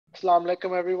Assalamu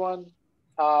alaikum, everyone.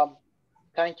 Um,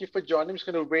 Thank you for joining. I'm just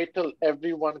going to wait till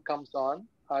everyone comes on.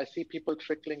 I see people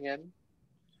trickling in.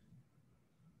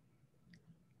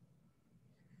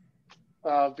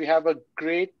 We have a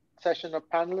great session of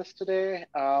panelists today.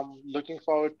 Looking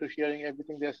forward to hearing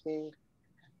everything they're saying.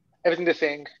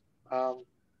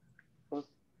 We'll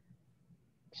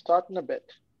start in a bit.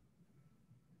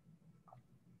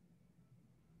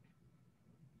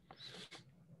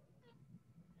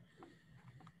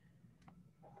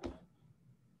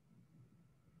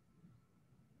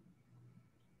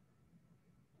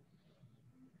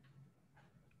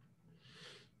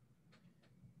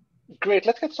 Great,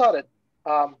 let's get started.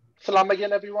 Salam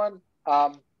again, everyone.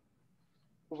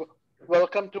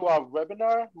 Welcome to our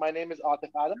webinar. My name is Atif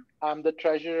Adam. I'm the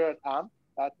treasurer at AMP,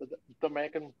 at the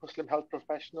American Muslim Health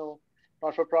Professional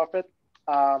not-for-profit.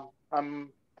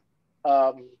 I'm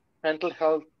mental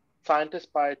health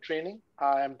scientist by training.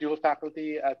 I am dual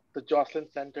faculty at the Joslin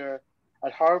Center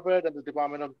at Harvard and the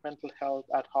Department of Mental Health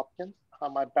at Hopkins.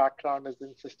 My background is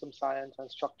in system science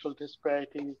and structural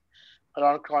disparities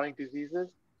around chronic diseases.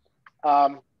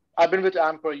 I've been with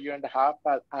AMP for a year and a half.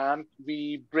 At AMP,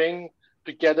 we bring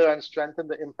together and strengthen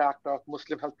the impact of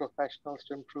Muslim health professionals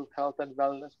to improve health and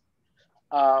wellness.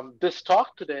 This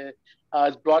talk today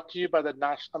is brought to you by the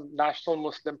National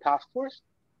Muslim Task Force.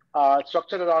 It's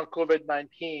structured around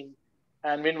COVID-19,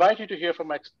 and we invite you to hear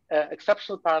from an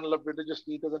exceptional panel of religious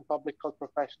leaders and public health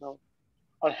professionals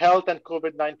on health and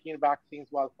COVID-19 vaccines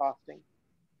while fasting.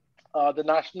 The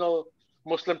National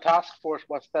Muslim Task Force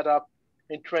was set up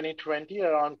in 2020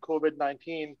 around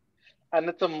COVID-19, and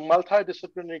it's a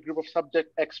multidisciplinary group of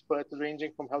subject experts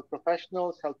ranging from health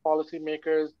professionals, health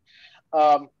policymakers,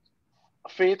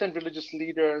 faith and religious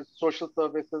leaders, social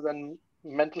services, and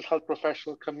mental health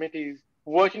professional committees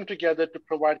working together to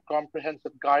provide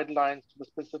comprehensive guidelines to the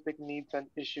specific needs and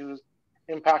issues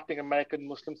impacting American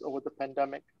Muslims over the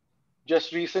pandemic.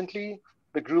 Just recently,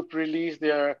 the group released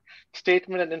their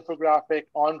statement and infographic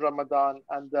on Ramadan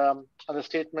and the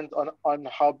statement on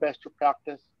how best to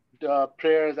practice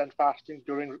prayers and fasting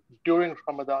during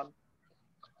Ramadan.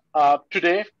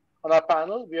 Today on our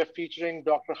panel, we are featuring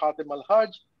Dr. Hatim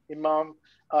Al-Hajj, Imam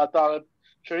Talib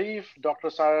Sharif, Dr.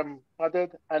 Sarah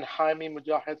Madad, and Jaime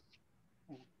Mujahid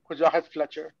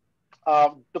Fletcher.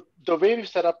 The way we've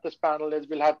set up this panel is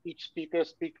we'll have each speaker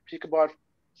speak about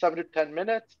 7 to 10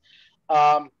 minutes.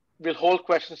 We'll hold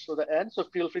questions to the end, so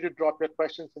feel free to drop your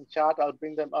questions in chat. I'll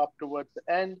bring them up towards the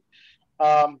end.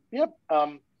 And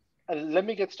let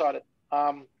me get started.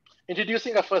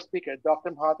 Introducing our first speaker,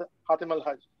 Dr. Hatim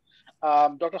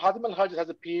Al-Hajj. Dr. Hatim Al-Hajj has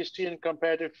a PhD in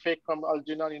comparative fiqh from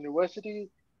Al-Jinan University.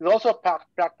 He's also a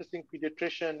practicing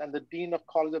pediatrician and the Dean of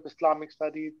College of Islamic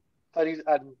Studies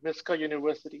at Miska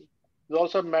University. He's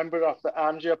also a member of the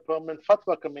AMJA Permanent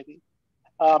Fatwa Committee.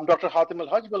 Dr. Hatim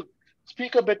Al-Hajj will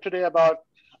speak a bit today about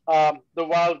the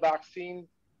wild vaccine,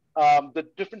 the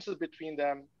differences between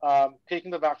them,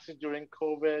 taking the vaccine during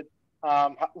COVID,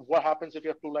 what happens if you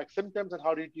have flu-like symptoms, and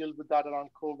how do you deal with that around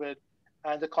COVID,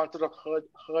 and the concept of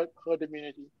herd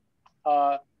immunity.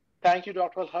 Thank you,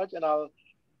 Dr. Al-Hajj,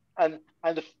 and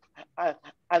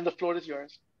the floor is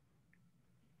yours.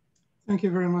 Thank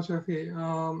you very much, Afi,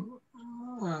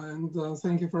 and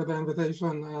thank you for the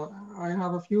invitation. I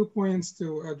have a few points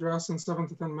to address in 7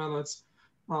 to 10 minutes,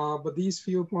 but these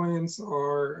few points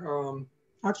are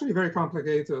actually very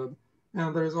complicated,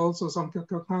 and there's also some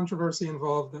controversy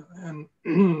involved in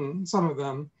some of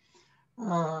them.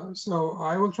 So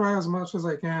I will try as much as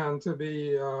I can to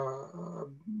be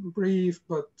brief,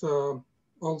 but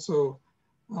also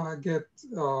get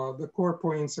the core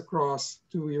points across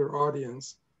to your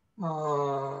audience.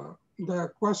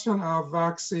 The question of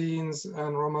vaccines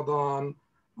and Ramadan.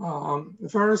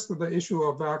 First, the issue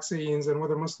of vaccines and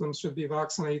whether Muslims should be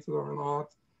vaccinated or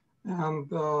not. And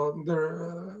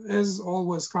there is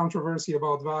always controversy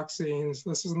about vaccines.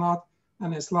 This is not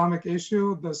an Islamic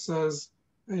issue. This is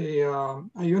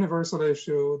a universal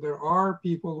issue. There are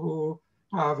people who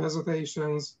have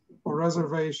hesitations or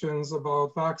reservations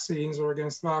about vaccines or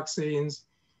against vaccines.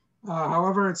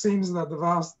 However, it seems that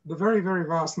the very, very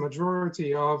vast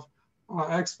majority of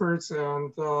experts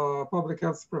and public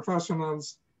health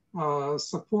professionals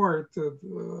support, the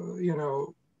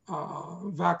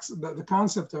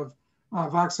concept of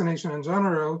vaccination in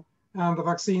general, and the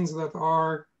vaccines that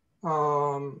are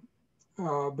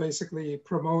basically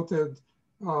promoted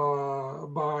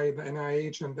by the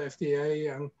NIH and the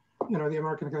FDA and the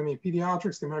American Academy of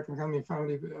Pediatrics, the American Academy of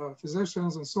Family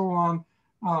Physicians, and so on,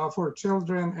 for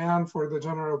children and for the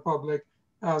general public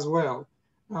as well.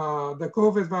 The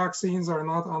COVID vaccines are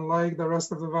not unlike the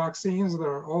rest of the vaccines. There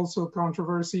are also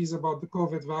controversies about the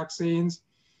COVID vaccines.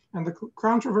 And the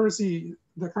controversy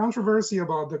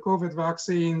about the COVID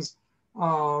vaccines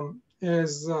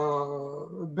is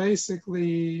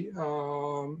basically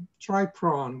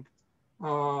tri-pronged.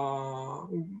 Uh,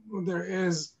 there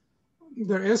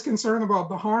is concern about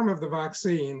the harm of the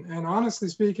vaccine, and honestly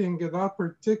speaking, that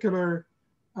particular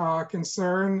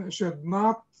concern should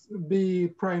not be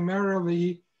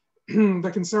primarily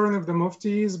the concern of the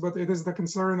muftis, but it is the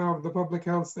concern of the public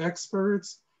health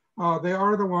experts. They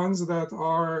are the ones that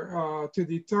are to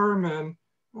determine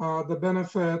the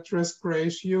benefit risk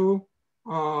ratio.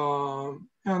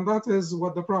 And that is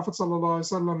what the Prophet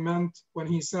ﷺ meant when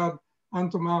he said,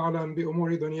 Antum a'lam bi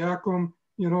umuri dunyakum,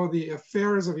 you know the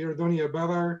affairs of your dunya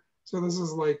better. So this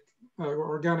is like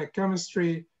organic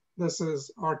chemistry, this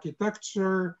is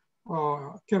architecture,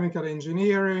 chemical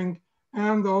engineering,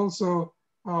 and also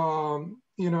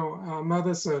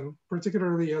medicine,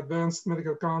 particularly advanced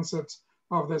medical concepts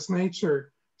of this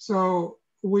nature. So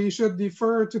we should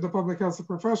defer to the public health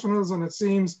professionals, and it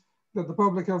seems that the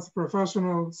public health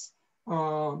professionals,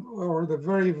 or the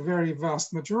very, very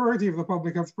vast majority of the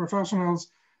public health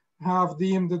professionals, have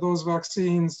deemed those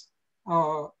vaccines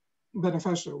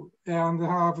beneficial and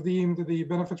have deemed the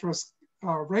benefit risk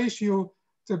ratio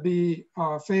to be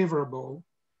favorable.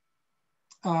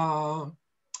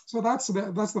 So that's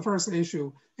the first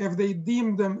issue. If they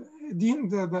deem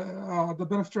the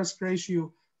benefit risk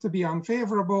ratio to be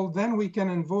unfavorable, then we can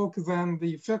invoke then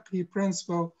the fiqhi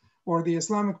principle or the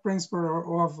Islamic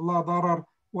principle of la darar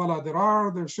wa la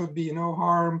dirar. There should be no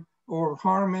harm or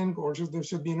harming, or there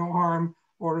should be no harm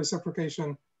or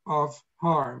reciprocation of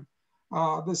harm.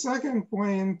 The second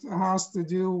point has to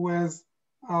do with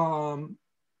in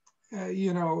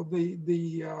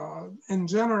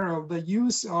general the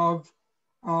use of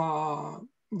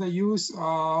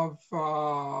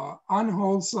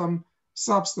unwholesome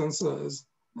substances,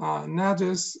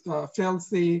 najis,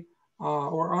 filthy,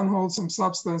 or unwholesome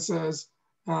substances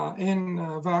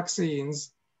in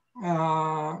vaccines.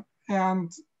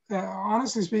 And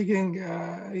honestly speaking,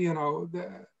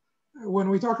 when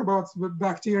we talk about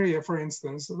bacteria, for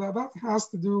instance, that has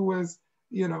to do with,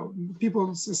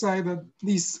 people say that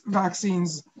these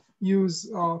vaccines use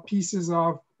pieces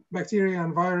of bacteria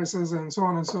and viruses and so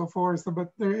on and so forth,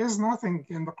 but there is nothing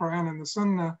in the Quran and the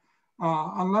Sunnah,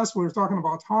 unless we're talking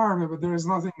about harm, but there is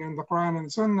nothing in the Quran and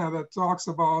the Sunnah that talks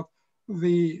about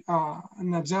the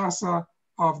najasa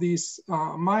of these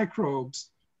microbes.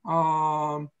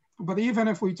 But even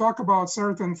if we talk about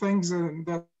certain things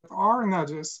that are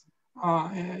najis,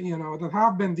 that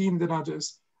have been deemed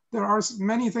najis, there are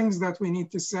many things that we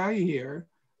need to say here.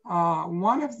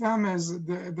 One of them is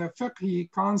the fiqhi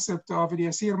concept of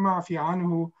yasir ma'fi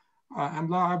anhu and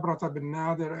la ibrata bin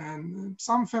nadir, and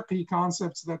some fiqhi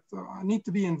concepts that need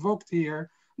to be invoked here.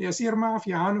 Yasir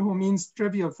ma'fi anhu means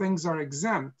trivial things are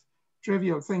exempt.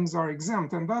 Trivial things are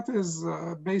exempt, and that is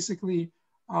basically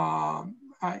a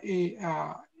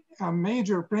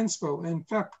major principle in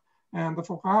fiqh, and the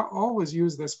fuqaha always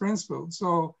use this principle.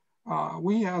 So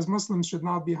we as Muslims should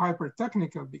not be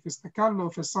hyper-technical, because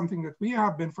takalluf is something that we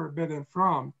have been forbidden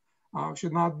from.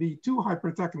 Should not be too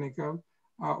hyper-technical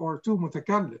or too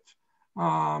mutakallif.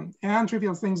 And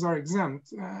trivial things are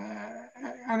exempt.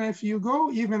 And if you go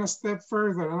even a step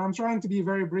further, and I'm trying to be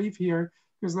very brief here,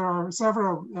 because there are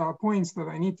several points that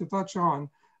I need to touch on.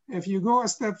 If you go a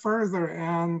step further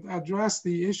and address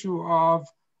the issue of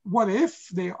what if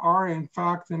they are in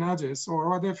fact najis, or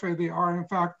what if they are in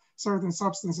fact, certain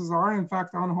substances are in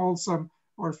fact unwholesome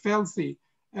or filthy.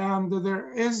 And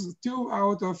there is 2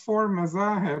 out of 4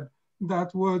 mazahib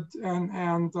that would,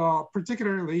 and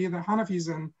particularly the Hanafis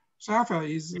and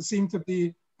Shafi'is seem to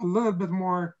be a little bit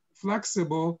more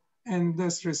flexible in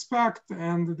this respect,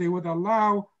 and they would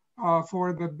allow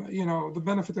for the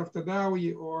benefit of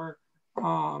tadawi, or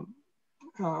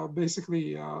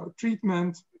basically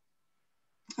treatment,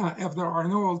 if there are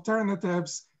no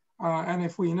alternatives, and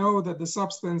if we know that the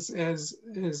substance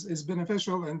is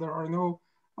beneficial and there are no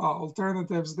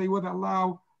alternatives, they would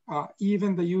allow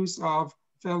even the use of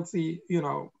filthy,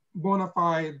 bona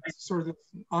fide sort of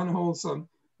unwholesome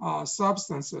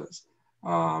substances.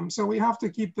 So we have to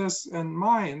keep this in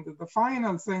mind. The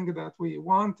final thing that we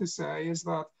want to say is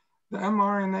that the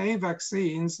mRNA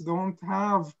vaccines don't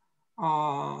have,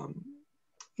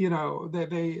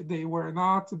 they were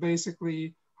not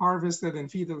basically harvested in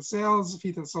fetal cells.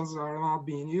 Fetal cells are not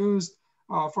being used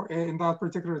in that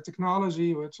particular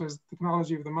technology, which is the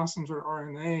technology of the messenger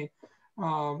RNA.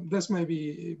 This may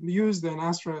be used in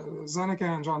AstraZeneca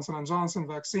and Johnson & Johnson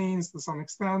vaccines to some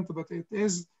extent, but it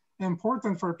is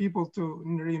important for people to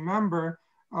remember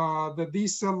that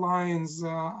these cell lines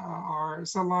are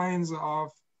cell lines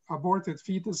of aborted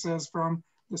fetuses from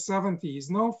the 70s.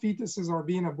 No fetuses are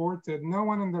being aborted. No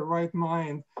one in their right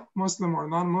mind, Muslim or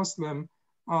non-Muslim,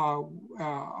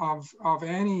 of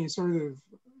any sort of,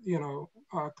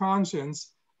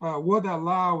 conscience, would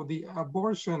allow the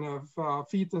abortion of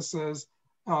fetuses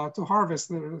to harvest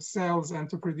their cells and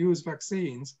to produce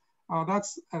vaccines.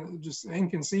 That's just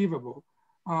inconceivable.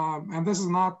 And this is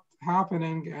not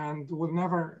happening and will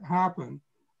never happen.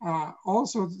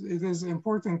 Also, it is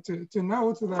important to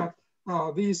note that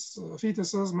these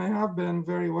fetuses may have been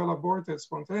very well aborted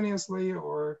spontaneously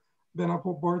or been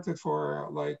aborted for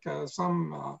like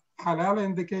some halal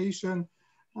indication.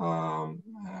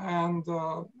 And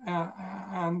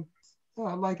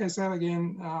like I said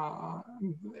again,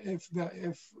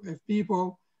 if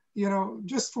people,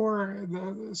 just for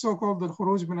the so-called the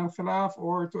khuruj min al-khilaf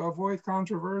or to avoid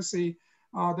controversy,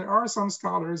 there are some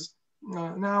scholars.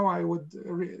 Now I would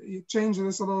change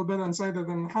this a little bit and say that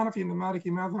in Hanafi and the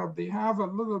Maliki madhab, they have a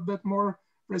little bit more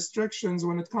restrictions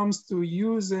when it comes to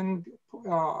using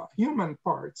human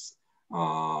parts.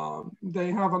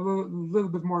 They have a little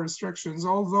bit more restrictions,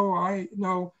 although I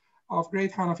know of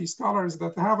great Hanafi scholars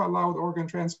that have allowed organ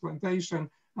transplantation,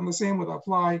 and the same would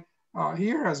apply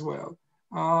here as well.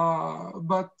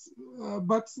 But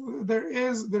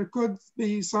there could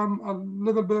be a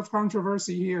little bit of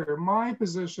controversy here. My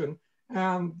position,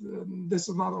 and this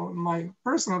is not my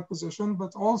personal position,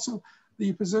 but also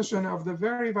the position of the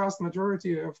very vast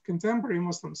majority of contemporary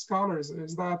Muslim scholars,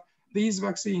 is that these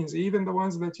vaccines, even the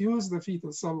ones that use the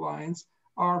fetal cell lines,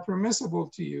 are permissible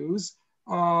to use.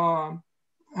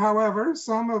 However,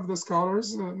 some of the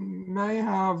scholars may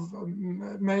have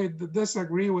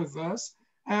disagree with this.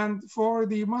 And for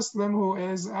the Muslim who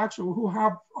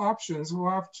have options, who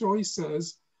have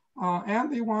choices,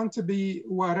 and they want to be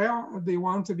they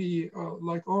want to be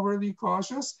like overly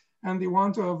cautious, and they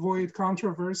want to avoid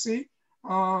controversy,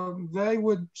 they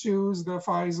would choose the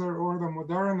Pfizer or the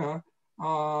Moderna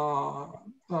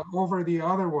over the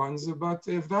other ones. But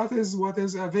if that is what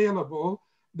is available,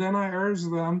 then I urge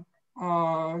them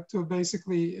to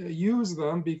basically use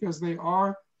them, because they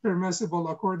are permissible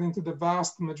according to the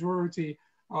vast majority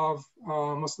of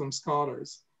Muslim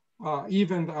scholars,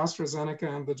 even the AstraZeneca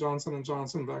and the Johnson &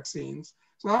 Johnson vaccines.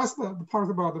 So that's the part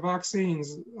about the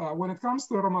vaccines. When it comes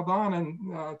to Ramadan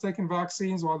and taking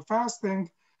vaccines while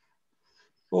fasting,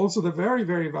 also the very,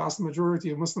 very vast majority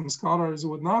of Muslim scholars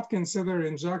would not consider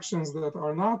injections that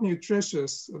are not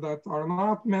nutritious, that are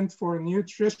not meant for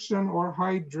nutrition or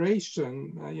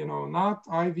hydration, not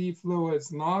IV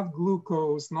fluids, not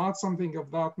glucose, not something of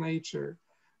that nature.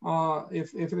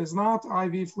 If it is not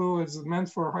IV fluids meant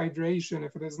for hydration,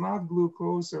 if it is not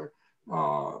glucose or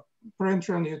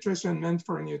parenteral nutrition meant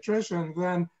for nutrition,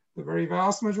 then the very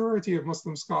vast majority of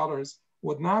Muslim scholars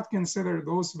would not consider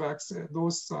those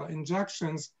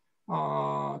injections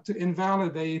to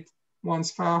invalidate one's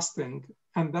fasting.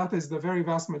 And that is the very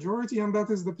vast majority, and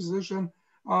that is the position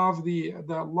of the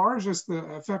largest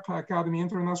fiqh academy,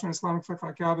 International Islamic Fiqh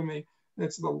Academy.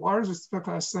 It's the largest fiqh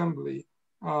assembly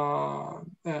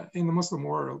in the Muslim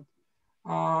world.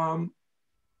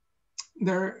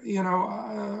 There,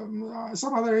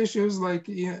 some other issues like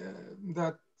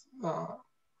that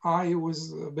I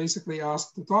was basically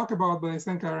asked to talk about, but I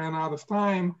think I ran out of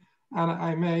time, and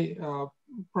I may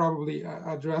probably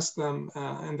address them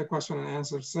in the question and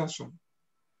answer session.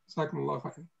 Jazakumullah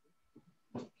khair.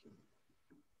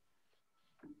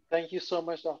 Thank you so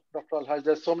much, Dr. Al-Haj.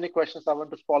 There's so many questions I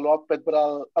want to follow up with, but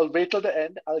I'll wait till the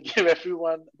end. I'll give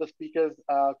everyone, the speakers,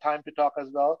 time to talk as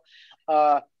well.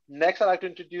 Next, I'd like to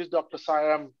introduce Dr.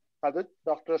 Sairam Madad.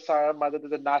 Dr. Sairam Madad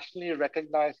is a nationally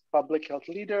recognized public health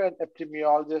leader and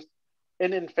epidemiologist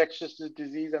in infectious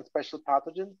disease and special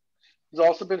pathogens. He's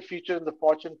also been featured in the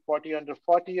Fortune 40 Under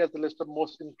 40 as the list of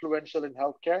most influential in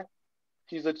healthcare.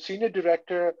 She's a senior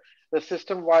director, the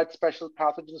system-wide special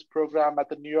pathogens program at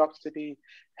the New York City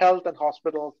Health and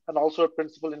Hospitals, and also a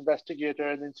principal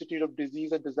investigator in the Institute of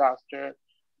Disease and Disaster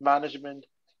Management,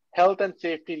 health and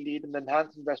safety lead in the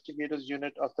Enhanced Investigators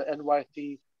Unit of the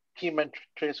NYC Team and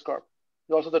Trace Corp.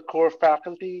 He's also the core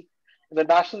faculty in the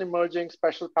National Emerging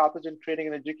Special Pathogen Training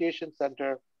and Education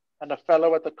Center, and a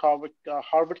fellow at the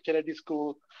Harvard Kennedy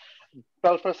School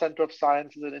Belfer Center of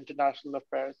Sciences and International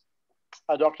Affairs.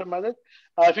 Dr. Madad,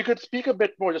 if you could speak a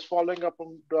bit more, just following up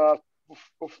from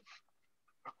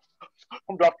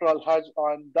Dr. Al-Haj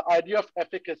on the idea of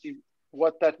efficacy,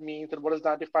 what that means, and what does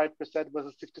 95%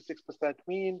 versus 66%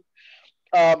 mean?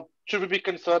 Should we be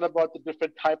concerned about the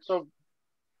different types of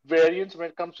variants when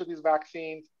it comes to these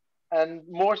vaccines? And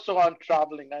more so on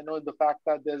traveling. I know the fact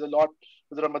that there's a lot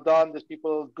with Ramadan, there's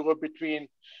people go between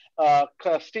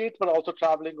states, but also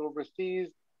traveling overseas.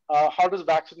 how does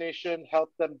vaccination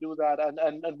help them do that?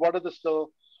 And what are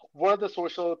the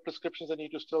social prescriptions they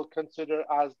need to still consider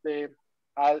as,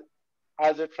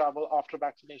 as they travel after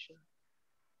vaccination?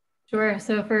 Sure.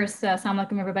 So first, assalamu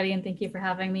alaikum, everybody, and thank you for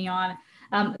having me on.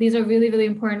 These are really, really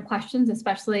important questions,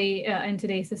 especially in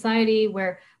today's society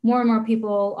where more and more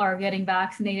people are getting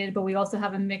vaccinated, but we also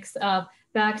have a mix of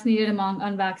vaccinated among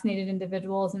unvaccinated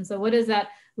individuals. And so what does that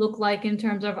look like in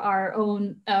terms of our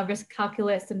own risk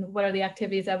calculus, and what are the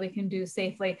activities that we can do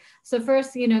safely? So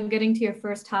first, getting to your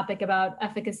first topic about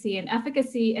efficacy, and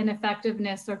efficacy and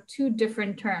effectiveness are two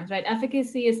different terms, right?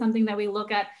 Efficacy is something that we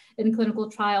look at in clinical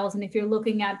trials. And if you're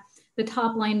looking at the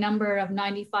top line number of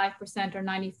 95% or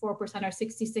 94% or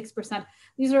 66%,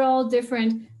 these are all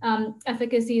different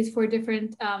efficacies for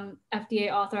different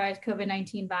FDA authorized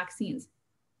COVID-19 vaccines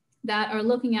that are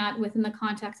looking at, within the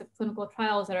context of clinical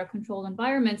trials that are controlled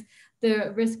environments,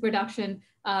 the risk reduction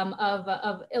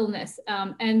of illness.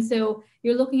 And so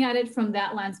you're looking at it from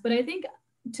that lens. But I think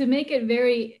to make it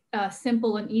very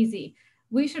simple and easy,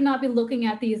 we should not be looking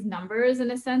at these numbers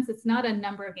in a sense. It's not a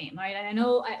number game, right? And I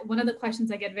know one of the questions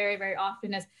I get very, very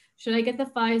often is, should I get the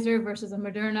Pfizer versus a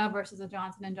Moderna versus a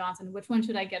Johnson & Johnson? Which one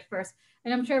should I get first?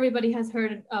 And I'm sure everybody has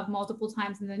heard of multiple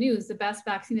times in the news, the best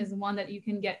vaccine is the one that you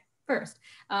can get first.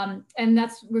 And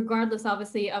that's regardless,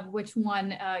 obviously, of which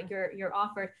one you're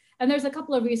offered. And there's a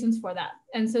couple of reasons for that.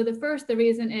 And so the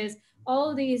reason is,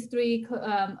 all of these three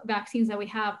vaccines that we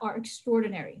have are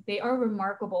extraordinary. They are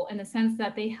remarkable in the sense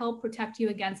that they help protect you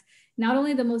against not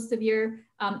only the most severe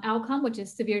outcome, which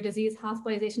is severe disease,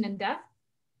 hospitalization, and death,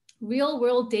 real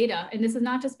world data. And this is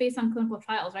not just based on clinical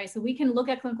trials, right? So we can look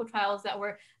at clinical trials that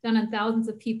were done on thousands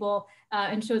of people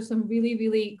and showed some really,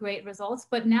 really great results.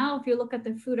 But now if you look at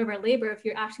the fruit of our labor, if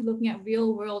you're actually looking at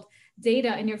real world data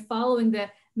and you're following the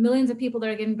millions of people that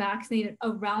are getting vaccinated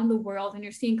around the world, and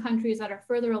you're seeing countries that are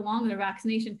further along in their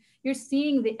vaccination, you're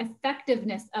seeing the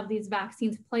effectiveness of these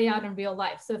vaccines play out in real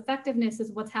life. So effectiveness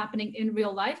is what's happening in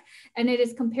real life. And it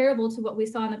is comparable to what we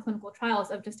saw in the clinical trials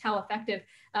of just how effective,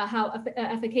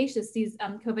 efficacious these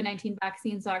COVID-19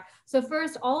 vaccines are. So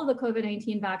first, all of the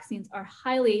COVID-19 vaccines are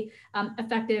highly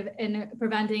effective in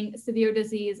preventing severe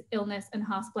disease, illness, and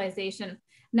hospitalization.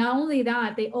 Not only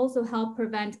that, they also help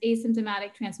prevent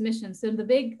asymptomatic transmission. So the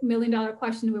big million-dollar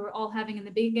question we were all having in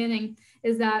the beginning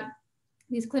is that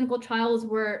these clinical trials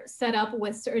were set up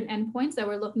with certain endpoints that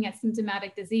were looking at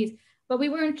symptomatic disease, but we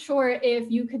weren't sure if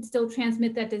you could still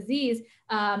transmit that disease,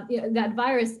 that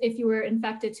virus, if you were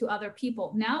infected to other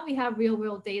people. Now we have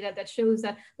real-world data that shows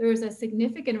that there is a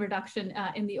significant reduction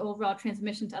in the overall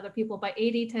transmission to other people by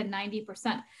 80 to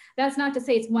 90%. That's not to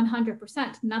say it's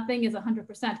 100%. Nothing is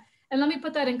 100%. And let me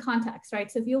put that in context, right?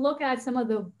 So if you look at some of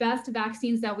the best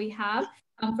vaccines that we have,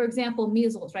 for example,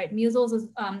 measles, right? Measles is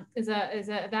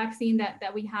a vaccine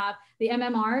that we have. The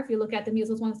MMR, if you look at the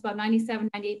measles one, it's about 97,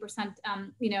 98%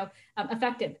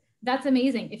 effective. That's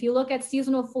amazing. If you look at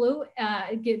seasonal flu,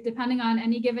 depending on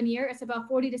any given year, it's about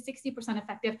 40 to 60%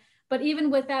 effective. But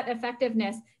even with that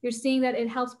effectiveness, you're seeing that it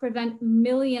helps prevent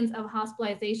millions of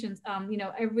hospitalizations,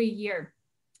 every year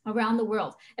around the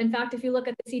world. In fact, if you look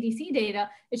at the CDC data,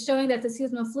 it's showing that the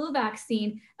seasonal flu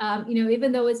vaccine,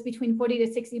 even though it's between 40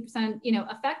 to 60%,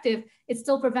 effective, it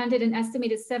still prevented an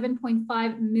estimated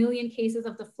 7.5 million cases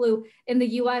of the flu in the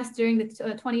US during the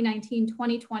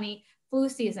 2019-2020 flu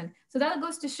season. So that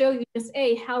goes to show you just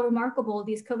how remarkable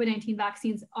these COVID-19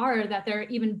 vaccines are, that they're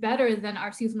even better than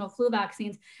our seasonal flu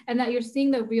vaccines, and that you're seeing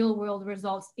the real world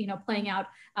results, playing out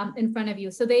in front of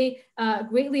you. So they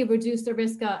greatly reduce the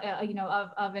risk,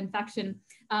 of infection,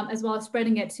 as well as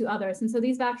spreading it to others. And so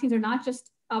these vaccines are not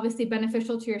just obviously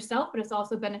beneficial to yourself, but it's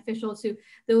also beneficial to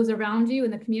those around you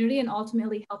in the community, and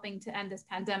ultimately helping to end this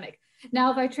pandemic.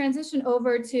 Now, if I transition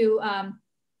over to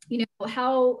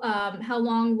how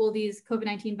long will these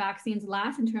COVID-19 vaccines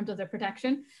last in terms of their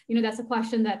protection? That's a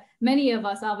question that many of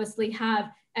us obviously have.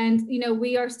 And,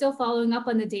 we are still following up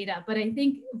on the data. But I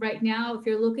think right now, if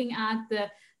you're looking at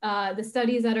the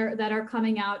studies that are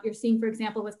coming out, you're seeing, for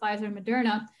example, with Pfizer and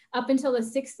Moderna, up until the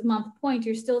 6-month point,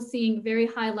 you're still seeing very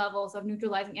high levels of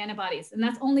neutralizing antibodies. And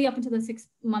that's only up until the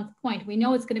 6-month point. We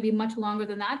know it's going to be much longer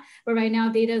than that. But right now,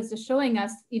 data is just showing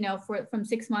us, from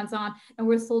 6 months on, and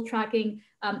we're still tracking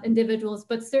individuals.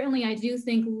 But certainly, I do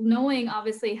think, knowing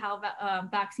obviously how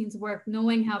vaccines work,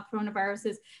 knowing how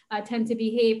coronaviruses tend to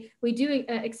behave, we do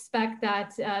expect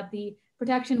that the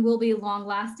protection will be long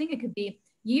lasting. It could be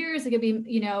years, it could be,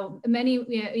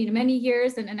 many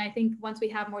years. And I think once we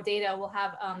have more data, we'll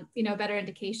have, better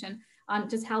indication on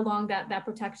just how long that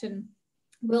protection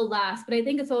will last. But I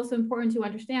think it's also important to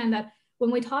understand that when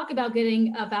we talk about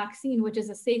getting a vaccine, which is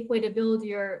a safe way to build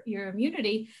your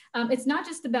immunity, it's not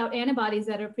just about antibodies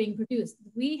that are being produced.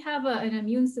 We have an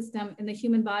immune system in the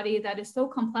human body that is so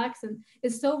complex and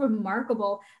is so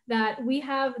remarkable that we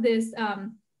have this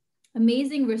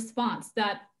amazing response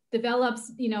that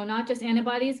develops, not just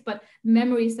antibodies, but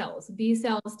memory cells, B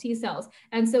cells, T cells.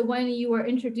 And so when you are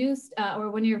introduced or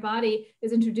when your body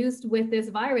is introduced with this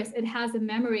virus, it has a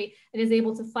memory and is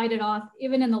able to fight it off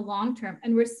even in the long term.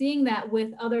 And we're seeing that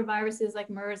with other viruses like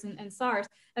MERS and SARS.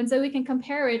 And so we can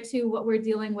compare it to what we're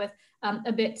dealing with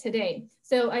a bit today.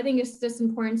 So I think it's just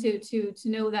important to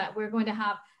know that we're going to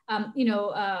have,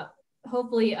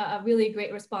 hopefully a really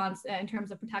great response in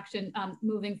terms of protection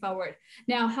moving forward.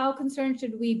 Now, how concerned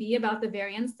should we be about the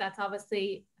variants? That's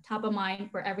obviously top of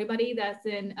mind for everybody that's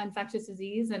in infectious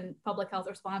disease and public health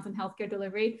response and healthcare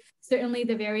delivery. Certainly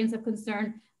the variants of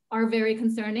concern are very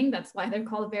concerning. That's why they're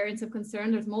called variants of concern.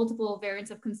 There's multiple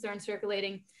variants of concern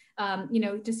circulating,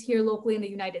 just here locally in the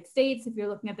United States. If you're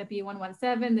looking at the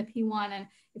B117, the P1, and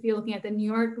if you're looking at the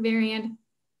New York variant,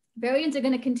 variants are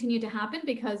going to continue to happen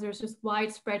because there's just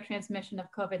widespread transmission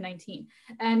of COVID-19.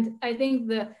 And I think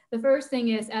the first thing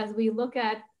is, as we look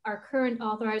at our current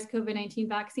authorized COVID-19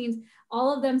 vaccines,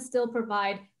 all of them still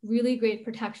provide really great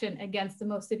protection against the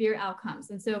most severe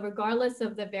outcomes. And so regardless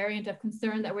of the variant of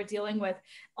concern that we're dealing with,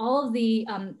 all of the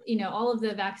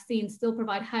vaccines still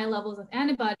provide high levels of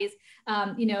antibodies,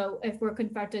 if we're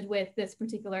confronted with this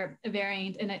particular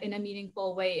variant in a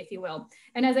meaningful way, if you will.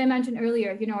 And as I mentioned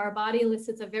earlier, our body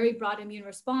elicits a very broad immune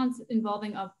response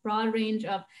involving a broad range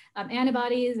of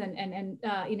antibodies and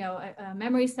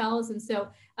memory cells. And so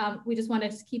we just want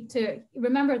to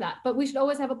remember that, but we should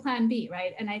always have a plan B,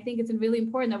 right? And I think it's really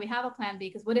important that we have a plan B,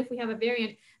 because what if we have a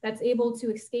variant that's able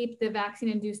to escape the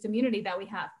vaccine-induced immunity that we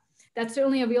have? That's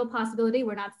certainly a real possibility.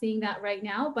 We're not seeing that right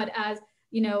now, but as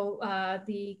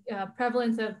the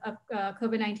prevalence of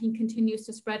COVID-19 continues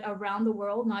to spread around the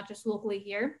world, not just locally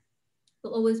here,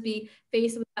 we'll always be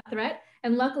faced with that threat.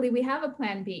 And luckily we have a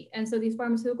plan B. And so these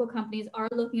pharmaceutical companies are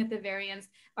looking at the variants,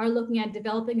 are looking at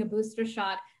developing a booster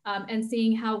shot and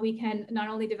seeing how we can not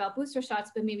only develop booster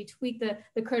shots, but maybe tweak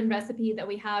the current recipe that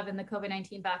we have in the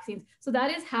COVID-19 vaccines. So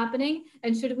that is happening.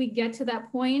 And should we get to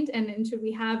that point, and should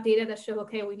we have data that show,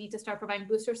 okay, we need to start providing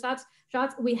booster shots,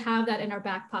 we have that in our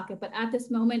back pocket. But at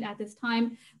this moment, at this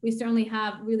time, we certainly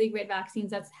have really great vaccines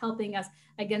that's helping us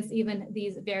against even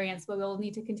these variants, but we'll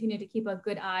need to continue to keep a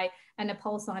good eye and a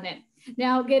pulse on it.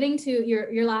 Now, getting to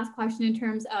your last question in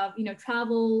terms of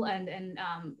travel and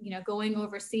going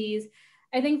overseas,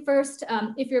 I think first,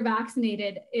 if you're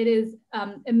vaccinated, it is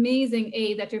amazing,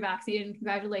 A, that you're vaccinated, and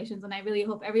congratulations. And I really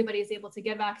hope everybody is able to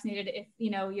get vaccinated if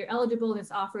you're eligible and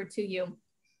it's offered to you.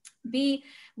 B,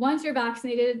 once you're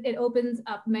vaccinated, it opens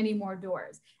up many more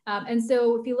doors. And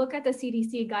so if you look at the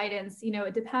CDC guidance,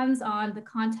 it depends on the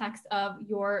context of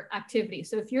your activity.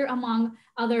 So if you're among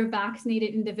other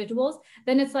vaccinated individuals,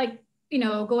 then it's like,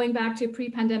 going back to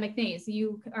pre-pandemic days,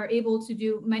 you are able to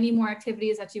do many more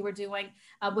activities that you were doing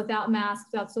without masks,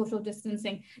 without social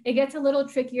distancing. It gets a little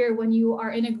trickier when you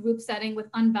are in a group setting with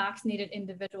unvaccinated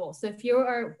individuals. So if you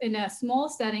are in a small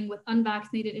setting with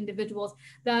unvaccinated individuals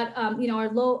that are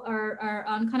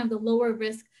on kind of the lower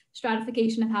risk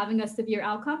stratification of having a severe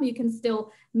outcome, you can still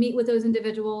meet with those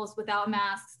individuals without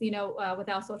masks,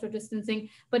 without social distancing.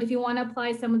 But if you want to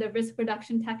apply some of the risk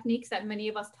reduction techniques that many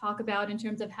of us talk about in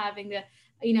terms of having the,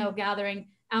 gathering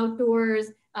outdoors,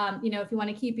 if you want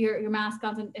to keep your mask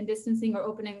on and distancing, or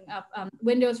opening up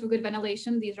windows for good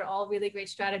ventilation, these are all really great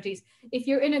strategies. If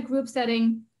you're in a group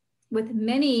setting with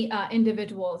many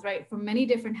individuals, right, from many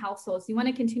different households, you want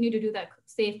to continue to do that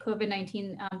safe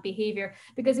COVID-19 behavior,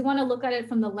 because you want to look at it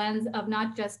from the lens of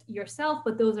not just yourself,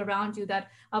 but those around you that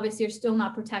obviously are still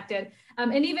not protected.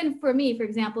 And even for me, for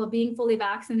example, being fully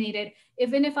vaccinated,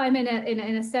 even if I'm in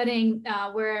a setting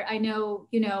where I know,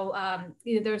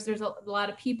 there's a lot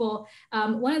of people,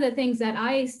 one of the things that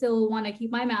I still want to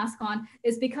keep my mask on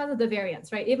is because of the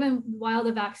variants, right? Even while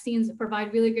the vaccines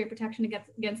provide really great protection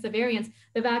against the variants,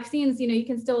 the vaccines, you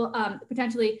can still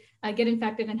potentially get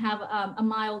infected and have a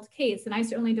mild case. And I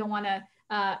certainly don't want to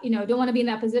don't want to be in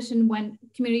that position when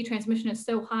community transmission is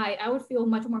so high. I would feel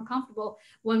much more comfortable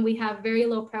when we have very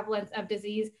low prevalence of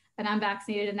disease and I'm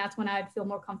vaccinated, and that's when I'd feel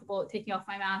more comfortable taking off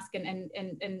my mask and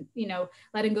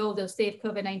letting go of those safe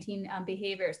COVID-19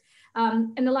 behaviors.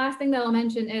 And the last thing that I'll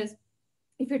mention is,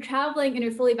 if you're traveling and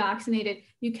you're fully vaccinated,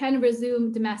 you can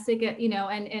resume domestic,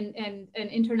 and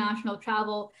international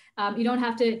travel. You don't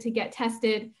have to get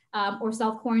tested or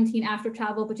self-quarantine after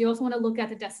travel, but you also want to look at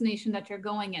the destination that you're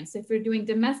going in. So if you're doing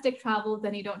domestic travel,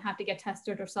 then you don't have to get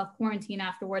tested or self-quarantine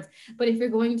afterwards. But if you're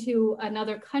going to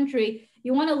another country,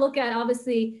 you want to look at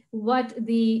obviously what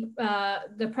the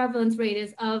prevalence rate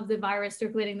is of the virus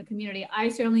circulating in the community. I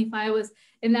certainly, if I was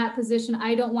in that position,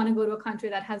 I don't want to go to a country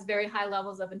that has very high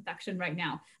levels of infection right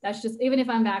now. That's just, even if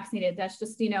I'm vaccinated, that's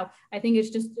just, I think it's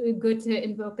just good to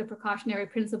invoke the precautionary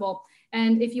principle.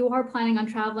 And if you are planning on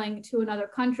traveling to another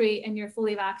country and you're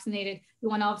fully vaccinated, you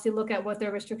want to obviously look at what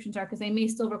their restrictions are, because they may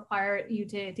still require you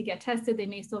to get tested. They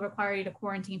may still require you to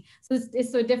quarantine. So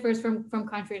it differs from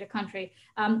country to country.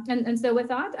 And so with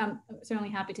that, I'm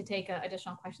certainly happy to take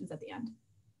additional questions at the end.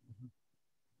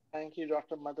 Thank you,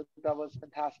 Dr. Madhu. That was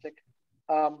fantastic.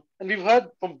 And we've heard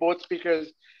from both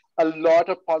speakers a lot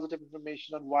of positive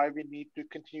information on why we need to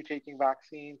continue taking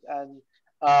vaccines, and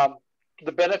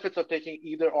the benefits of taking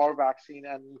either or vaccine,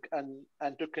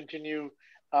 and to continue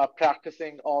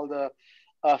practicing all the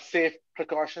safe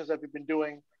precautions that we've been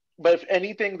doing. But if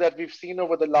anything that we've seen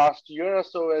over the last year or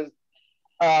so is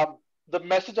the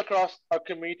message across our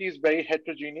community is very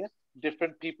heterogeneous.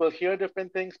 Different people hear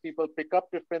different things, people pick up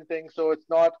different things. So it's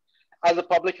not, as a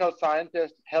public health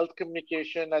scientist, health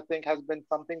communication, I think, has been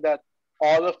something that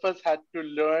all of us had to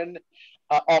learn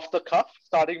off the cuff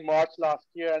starting March last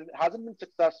year, and hasn't been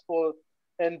successful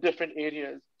in different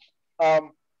areas.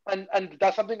 And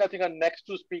that's something I think our next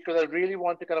two speakers I really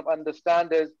want to kind of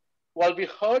understand is, while we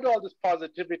heard all this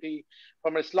positivity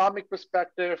from an Islamic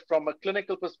perspective, from a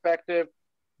clinical perspective,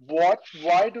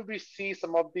 why do we see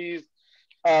some of these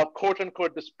quote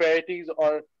unquote disparities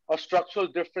or structural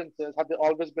differences? Have they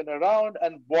always been around?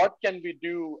 And what can we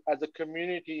do as a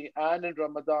community and in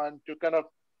Ramadan to kind of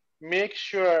make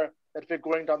sure that we're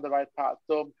going down the right path?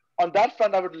 So on that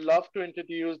front, I would love to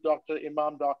introduce Dr.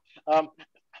 Imam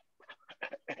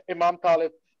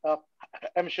Talib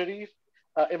M. Sharif.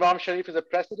 Imam Sharif is a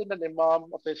president and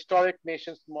Imam of the historic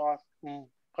Nations Mosque,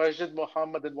 Masjid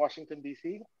Muhammad in Washington,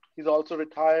 D.C. He's also a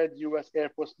retired U.S. Air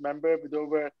Force member with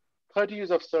over 30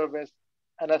 years of service,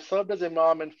 and has served as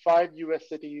Imam in 5 U.S.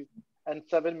 cities and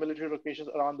 7 military locations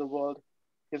around the world.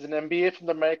 He has an MBA from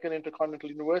the American Intercontinental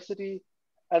University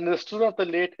and is a student of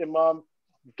the late Imam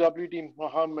W.D.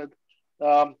 Muhammad,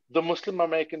 the Muslim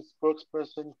American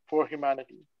spokesperson for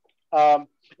humanity.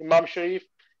 Imam Sharif,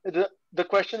 the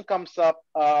question comes up,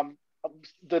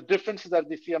 the differences that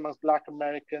we see amongst Black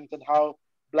Americans and how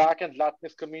Black and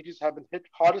Latinx communities have been hit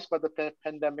hardest by the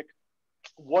pandemic.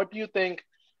 What do you think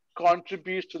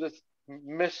contributes to this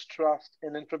mistrust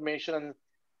in information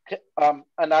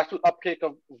and actual uptake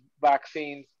of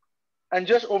vaccines? And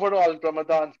just overall,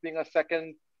 Ramadan being a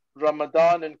second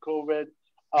Ramadan in COVID,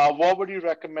 what would you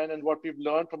recommend, and what we've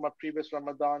learned from our previous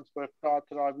Ramadans for iftar,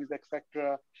 tarawih,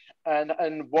 etc.,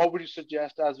 and what would you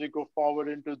suggest as we go forward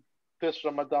into this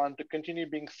Ramadan to continue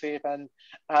being safe and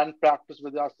practice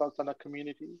with ourselves and our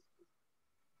communities?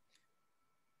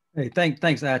 Hey,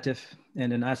 thanks, Atif,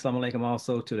 and then assalamu alaikum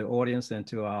also to the audience and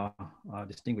to our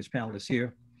distinguished panelists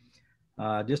here.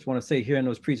 I just want to say here in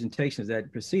those presentations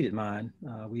that preceded mine,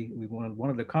 one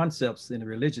of the concepts in the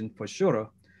religion for sure,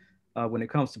 when it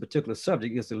comes to a particular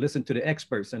subject, is to listen to the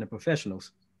experts and the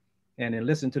professionals. And in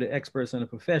listening to the experts and the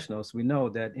professionals, we know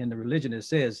that in the religion it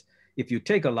says, if you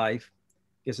take a life,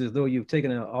 it's as though you've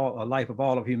taken a life of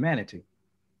all of humanity.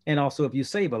 And also if you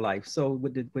save a life. So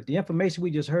with the information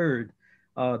we just heard,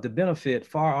 the benefit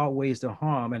far outweighs the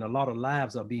harm, and a lot of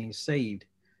lives are being saved.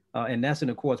 And that's in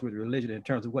accordance with religion in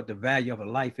terms of what the value of a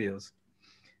life is.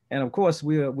 And of course,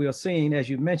 we are seeing, as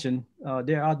you mentioned,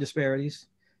 there are disparities,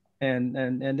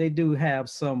 and they do have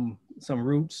some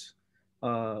roots,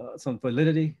 some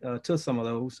validity to some of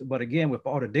those. But again, with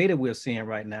all the data we're seeing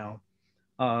right now,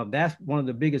 that's one of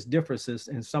the biggest differences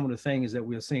in some of the things that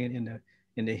we're seeing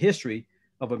in the history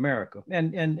of America.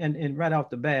 And right off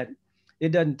the bat,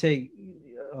 it doesn't take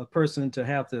a person to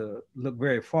have to look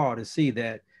very far to see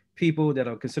that people that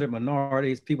are considered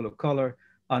minorities, people of color,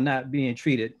 are not being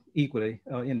treated equally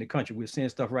in the country. We're seeing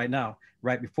stuff right now,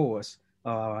 right before us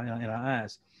in our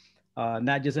eyes.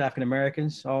 Not just African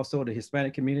Americans, also the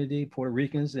Hispanic community, Puerto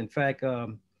Ricans. In fact,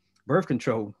 birth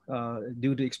control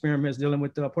due to experiments dealing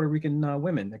with Puerto Rican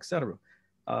women, et cetera.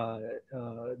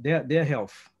 Their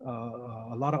health,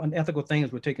 a lot of unethical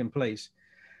things were taking place.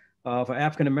 For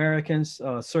African Americans,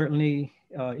 certainly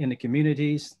in the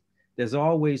communities, there's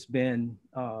always been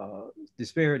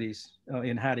disparities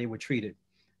in how they were treated.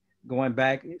 Going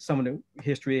back some of the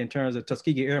history in terms of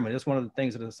Tuskegee Airmen, that's one of the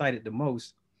things that are cited the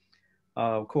most.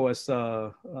 Of course,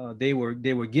 they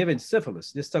were given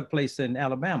syphilis. This took place in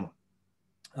Alabama.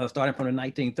 starting from the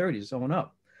 1930s on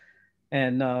up.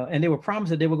 And they were promised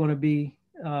that they were going to be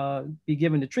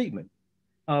given the treatment,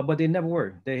 but they never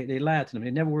were. They lied to them.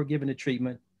 They never were given the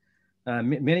treatment.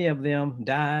 Many of them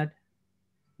died.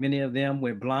 Many of them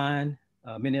went blind.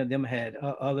 Many of them had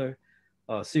other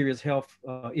serious health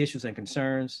issues and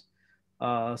concerns.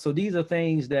 So these are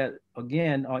things that,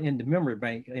 again, are in the memory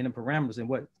bank, in the parameters, and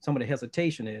what some of the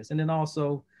hesitation is. And then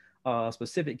also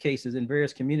specific cases in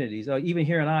various communities, even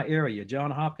here in our area,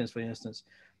 Johns Hopkins, for instance,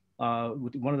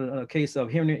 one of the case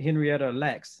of Henrietta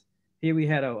Lacks. Here we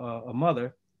had a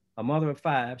mother of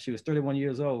 5. She was 31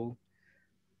 years old,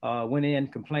 went in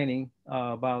complaining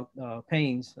about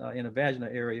pains in a vaginal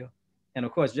area. And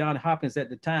of course, Johns Hopkins at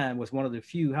the time was one of the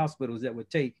few hospitals that would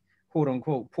take quote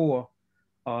unquote poor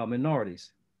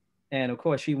minorities. And of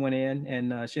course, she went in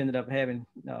and she ended up having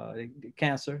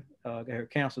cancer, her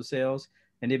cancer cells,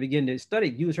 and they began to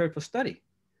use her for study.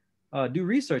 Do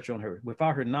research on her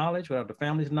without her knowledge, without the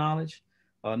family's knowledge,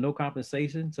 no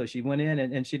compensation. So she went in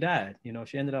and she died. You know,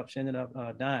 she ended up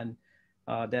dying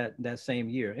that same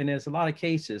year. And there's a lot of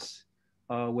cases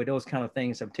where those kind of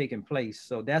things have taken place.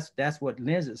 So that's what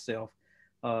lends itself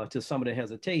to some of the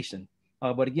hesitation.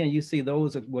 But again, you see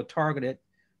those were targeted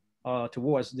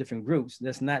towards different groups.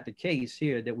 That's not the case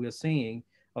here that we're seeing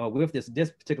with this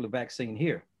particular vaccine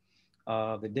here.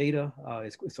 The data,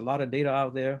 it's a lot of data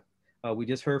out there. We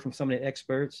just heard from some of the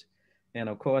experts. And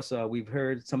of course, we've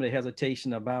heard some of the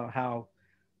hesitation about how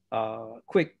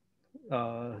quick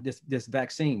this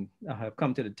vaccine have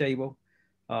come to the table.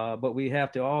 But we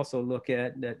have to also look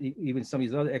at that even some of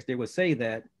these other experts, they would say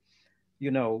that, you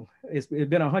know, it's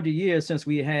been 100 years since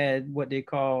we had what they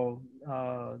call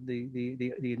the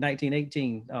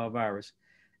 1918 virus.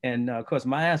 And of course,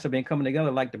 minds have been coming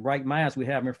together like the bright minds we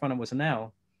have in front of us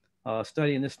now,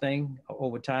 studying this thing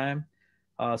over time.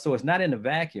 So it's not in a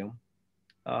vacuum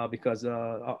because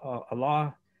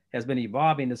Allah has been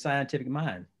evolving the scientific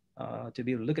mind to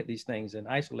be able to look at these things and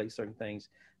isolate certain things,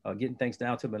 getting things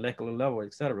down to molecular level,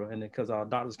 et cetera. And because our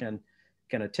doctors can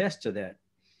attest to that.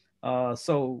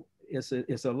 So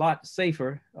it's a lot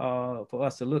safer for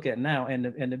us to look at now.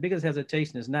 And the biggest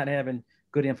hesitation is not having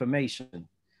good information.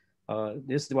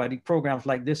 This is why the programs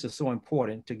like this are so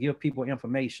important, to give people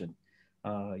information,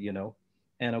 you know.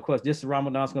 And of course, this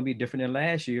Ramadan is going to be different than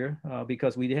last year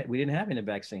because we didn't have any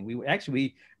vaccine. We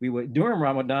were during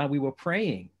Ramadan, we were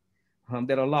praying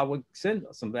that Allah would send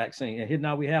some vaccine. And here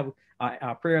now we have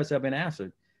our prayers have been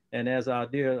answered. And as our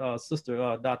dear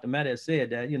sister, Dr. Matt has said,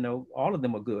 that, you know, all of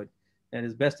them are good. And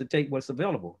it's best to take what's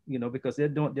available, you know, because they're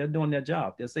doing their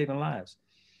job. They're saving lives.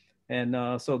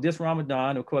 And so this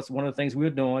Ramadan, of course, one of the things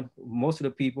we're doing, most of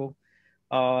the people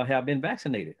have been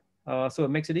vaccinated. So it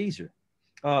makes it easier.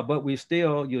 But you're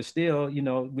still, you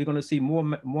know, we're going to see more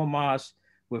mosques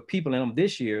with people in them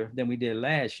this year than we did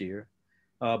last year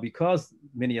because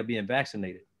many are being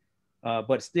vaccinated.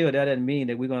 But still, that doesn't mean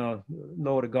that we're going to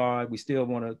lower the guard. We still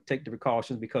want to take the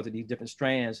precautions because of these different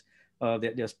strands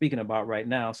that they're speaking about right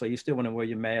now. So you still want to wear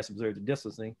your mask, observe the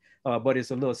distancing, but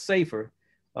it's a little safer,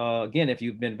 again, if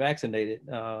you've been vaccinated,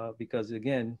 because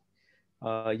again,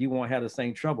 you won't have the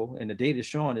same trouble. And the data is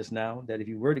showing us now that if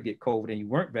you were to get COVID and you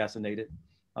weren't vaccinated,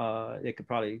 it could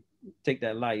probably take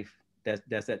that life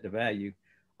that's at the value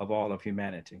of all of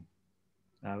humanity.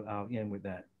 I'll end with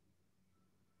that.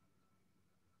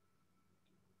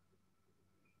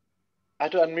 I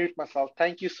had to unmute myself.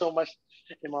 Thank you so much,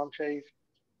 Imam Sharif.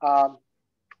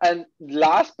 And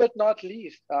last but not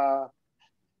least,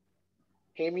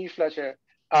 Amy Fletcher.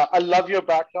 I love your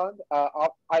background.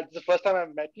 It's the first time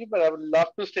I've met you, but I would love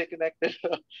to stay connected.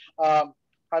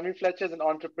 Amy Fletcher is an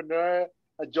entrepreneur,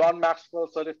 a John Maxwell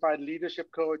certified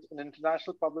leadership coach, an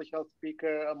international public health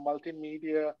speaker, a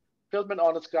multimedia film and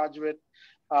honors graduate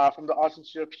from the Art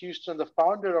Institute of Houston, the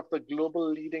founder of the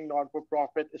global leading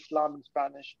non-for-profit Islam in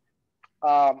Spanish.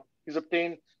 He's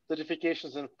obtained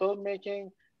certifications in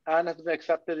filmmaking and has been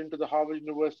accepted into the Harvard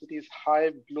University's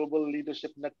Hive Global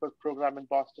Leadership Network program in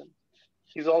Boston.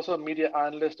 He's also a media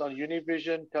analyst on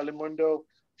Univision, Telemundo,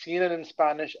 CNN in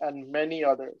Spanish, and many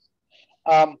others.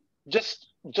 Just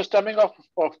stemming off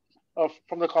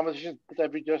from the conversation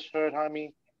that we just heard,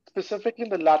 Jaime, specifically in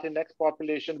the Latinx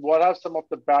population, what are some of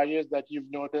the barriers that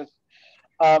you've noticed,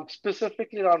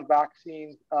 specifically around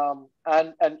vaccines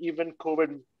and even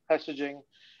COVID messaging?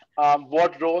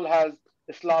 What role has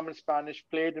Islam and Spanish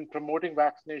played in promoting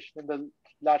vaccination in the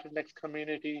Latinx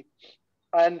community?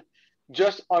 And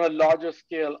just on a larger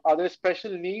scale, are there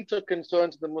special needs or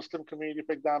concerns in the Muslim community,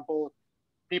 for example,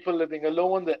 people living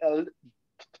alone, the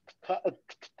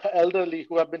elderly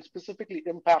who have been specifically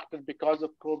impacted because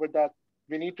of COVID, that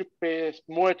we need to pay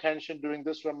more attention during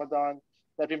this Ramadan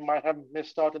that we might have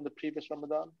missed out in the previous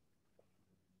Ramadan?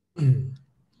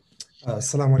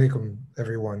 Assalamu alaikum,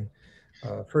 everyone.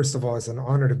 First of all, it's an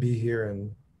honor to be here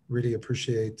and really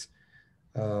appreciate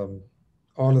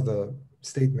all of the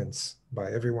statements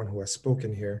by everyone who has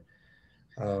spoken here.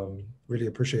 Really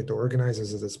appreciate the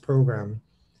organizers of this program.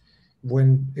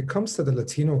 When it comes to the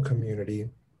Latino community,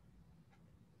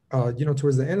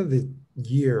 towards the end of the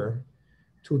year,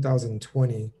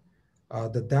 2020,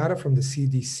 the data from the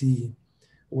CDC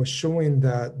was showing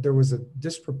that there was a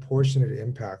disproportionate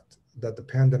impact that the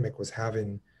pandemic was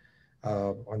having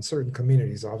on certain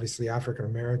communities, obviously African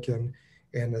American.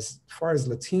 And as far as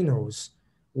Latinos,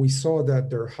 we saw that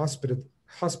their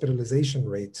hospitalization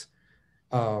rate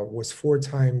was 4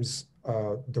 times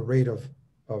the rate of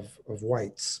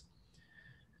whites.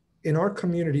 In our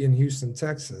community in Houston,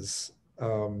 Texas,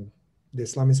 the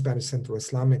Islamic Spanish Centro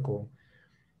Islamico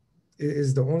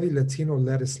is the only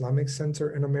Latino-led Islamic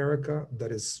center in America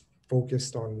that is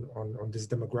focused on this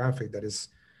demographic that is,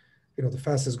 the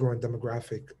fastest growing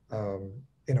demographic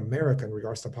in America in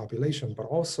regards to population, but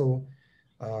also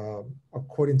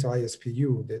according to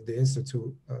ISPU, the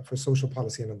Institute for Social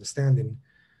Policy and Understanding,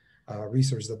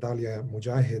 research that Dalia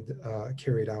Mujahid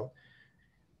carried out,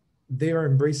 they are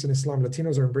embracing Islam.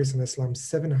 Latinos are embracing Islam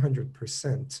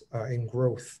 700% in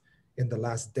growth in the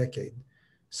last decade.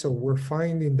 So we're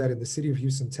finding that in the city of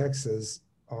Houston, Texas,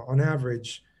 on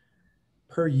average,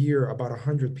 per year, about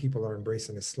 100 people are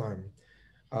embracing Islam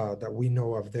that we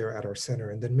know of there at our center,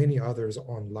 and then many others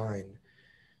online.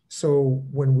 So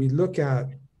when we look at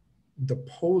the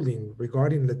polling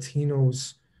regarding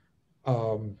Latinos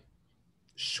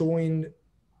showing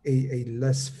a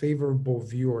less favorable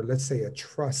view, or let's say a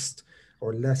trust,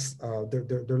 or less,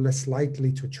 they're less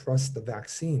likely to trust the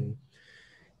vaccine,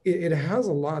 it has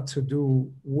a lot to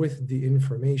do with the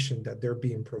information that they're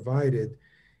being provided.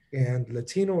 And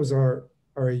Latinos are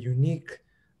a unique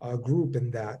group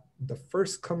in that the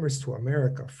first comers to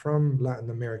America from Latin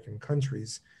American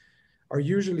countries are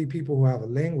usually people who have a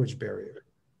language barrier.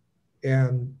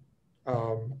 And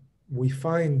we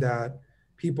find that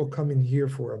people coming here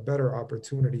for a better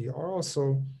opportunity are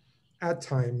also at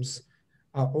times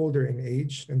older in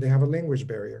age, and they have a language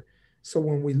barrier. So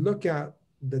when we look at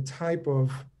the type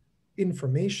of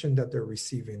information that they're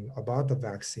receiving about the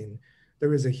vaccine,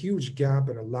 there is a huge gap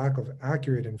and a lack of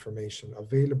accurate information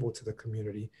available to the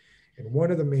community. And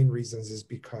one of the main reasons is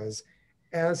because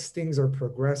as things are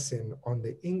progressing on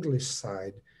the English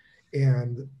side,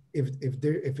 and if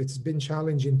it's been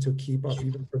challenging to keep up,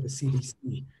 even for the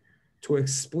CDC, to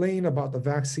explain about the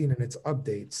vaccine and its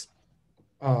updates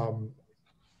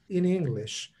in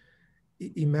English,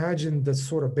 imagine the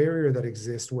sort of barrier that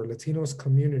exists where Latinos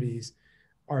communities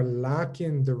are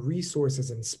lacking the resources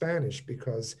in Spanish,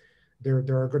 because there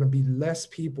are going to be less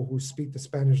people who speak the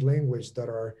Spanish language that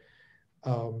are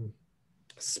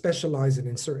specializing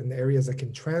in certain areas that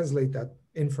can translate that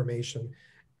information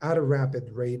at a rapid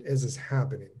rate as is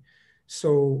happening.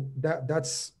 So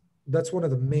that's one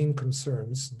of the main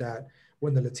concerns, that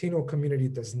when the Latino community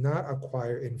does not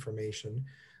acquire information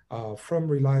from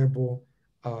reliable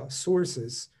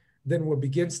sources, then what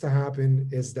begins to happen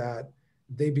is that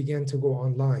they begin to go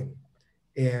online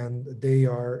and they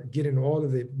are getting all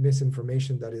of the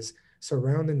misinformation that is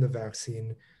surrounding the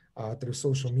vaccine through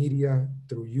social media,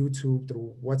 through YouTube,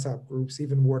 through WhatsApp groups,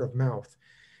 even word of mouth.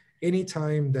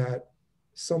 Anytime that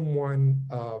someone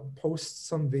posts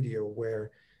some video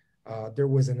where there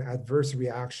was an adverse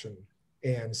reaction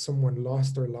and someone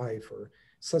lost their life, or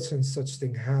such and such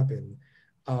thing happened,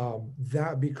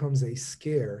 that becomes a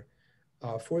scare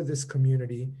for this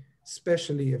community,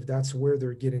 especially if that's where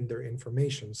they're getting their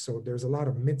information. So there's a lot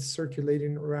of myths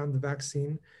circulating around the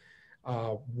vaccine.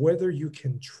 Whether you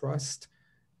can trust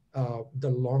the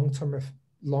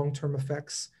long-term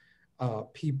effects,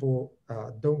 people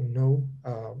don't know.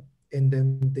 And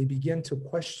then they begin to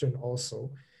question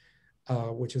also,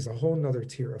 which is a whole nother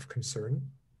tier of concern.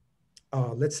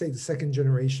 Let's say the second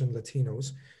generation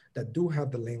Latinos that do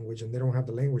have the language and they don't have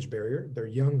the language barrier, they're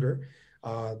younger.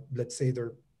 Let's say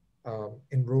they're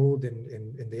enrolled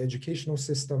in the educational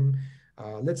system.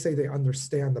 Let's say they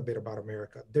understand a bit about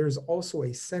America. There's also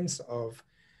a sense of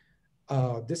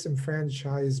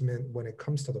disenfranchisement when it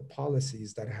comes to the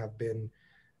policies that have been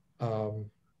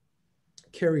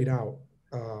carried out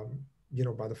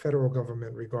by the federal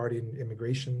government regarding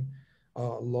immigration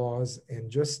laws, and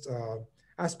just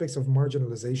aspects of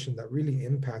marginalization that really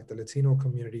impact the Latino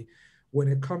community when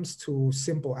it comes to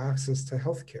simple access to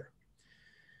healthcare.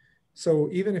 So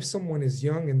even if someone is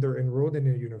young and they're enrolled in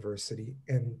a university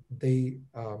and they,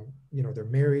 they're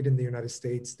married in the United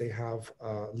States, they have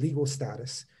legal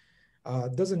status,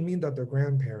 doesn't mean that their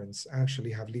grandparents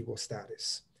actually have legal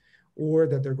status, or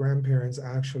that their grandparents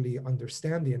actually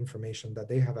understand the information that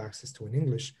they have access to in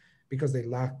English, because they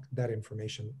lack that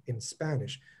information in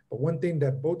Spanish. But one thing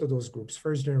that both of those groups,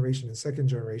 first generation and second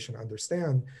generation,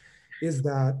 understand is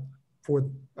that for,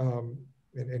 and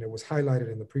it was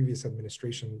highlighted in the previous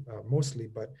administration mostly,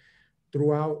 but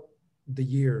throughout the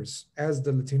years, as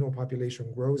the Latino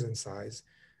population grows in size,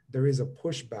 there is a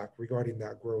pushback regarding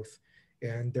that growth.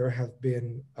 And there have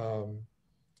been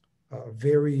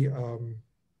very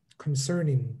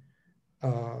concerning,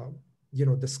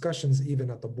 discussions even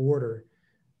at the border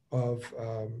of,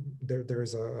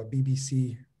 there's a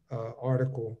BBC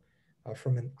article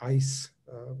from an ICE,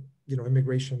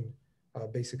 immigration,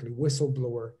 basically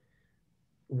whistleblower,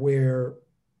 where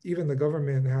even the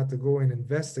government had to go and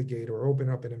investigate or open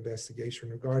up an investigation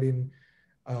regarding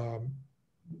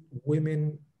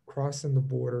women crossing the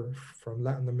border from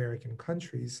Latin American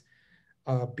countries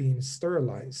being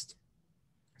sterilized.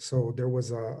 So there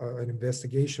was an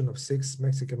investigation of 6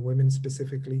 Mexican women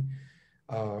specifically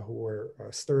who were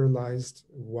sterilized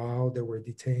while they were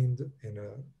detained in a,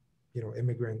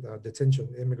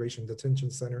 immigration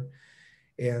detention center.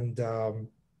 And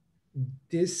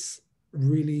this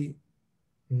really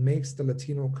makes the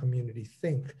Latino community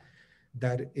think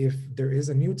that if there is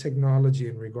a new technology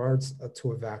in regards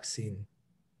to a vaccine,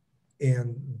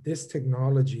 and this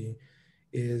technology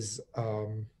is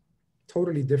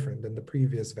totally different than the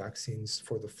previous vaccines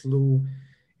for the flu,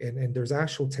 and there's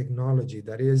actual technology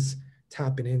that is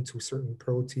tapping into certain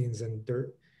proteins, and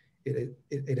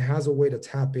it has a way to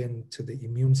tap into the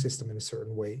immune system in a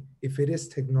certain way. If it is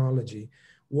technology,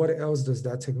 what else does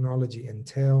that technology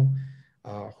entail?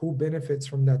 Who benefits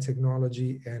from that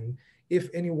technology? And if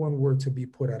anyone were to be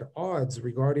put at odds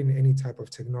regarding any type of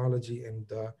technology and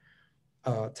the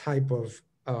type of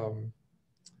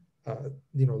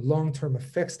long-term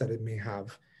effects that it may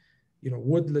have,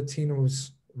 would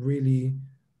Latinos really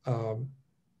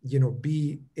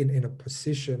be in a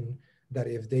position that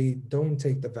if they don't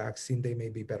take the vaccine, they may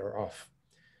be better off?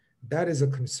 That is a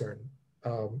concern.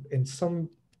 And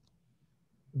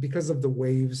because of the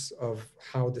waves of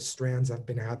how the strands have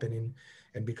been happening,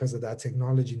 and because of that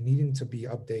technology needing to be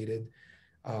updated,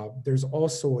 there's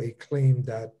also a claim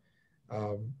that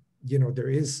there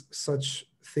is such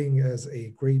thing as a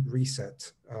great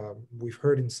reset. We've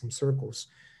heard in some circles,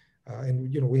 and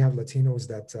we have Latinos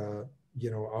that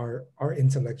are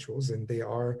intellectuals, and they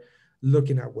are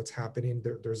looking at what's happening.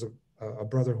 There's a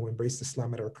brother who embraced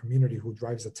Islam at our community who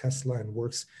drives a Tesla and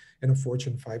works in a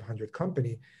Fortune 500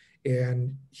 company.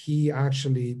 And he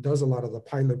actually does a lot of the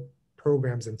pilot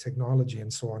programs and technology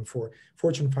and so on for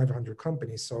Fortune 500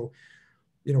 companies. So,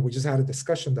 we just had a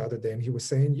discussion the other day, and he was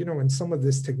saying, and some of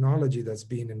this technology that's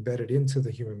being embedded into the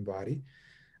human body,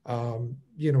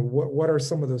 what are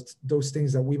some of those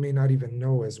things that we may not even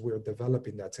know as we're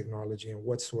developing that technology, and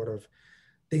what sort of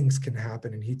things can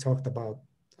happen? And he talked about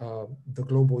the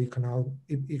Global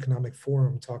Economic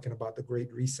Forum talking about the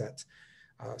Great Reset.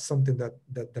 Something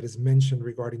that is mentioned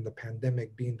regarding the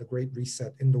pandemic being the great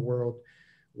reset in the world,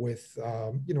 with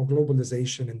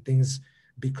globalization and things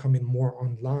becoming more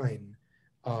online,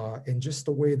 and just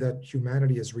the way that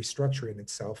humanity is restructuring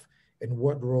itself, and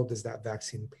what role does that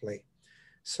vaccine play?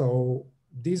 So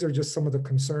these are just some of the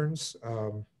concerns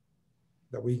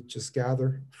that we just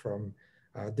gather from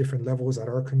different levels at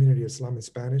our community, Islam and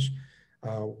Spanish.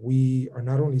 We are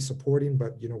not only supporting,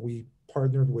 but we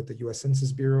partnered with the U.S.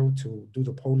 Census Bureau to do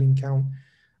the polling count.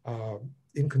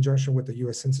 In conjunction with the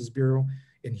U.S. Census Bureau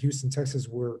in Houston, Texas,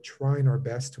 we're trying our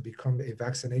best to become a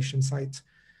vaccination site,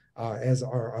 as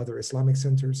are other Islamic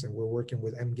centers, and we're working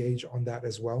with Engage on that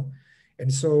as well.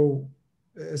 And so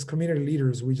as community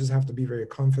leaders, we just have to be very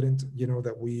confident,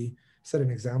 that we set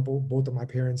an example. Both of my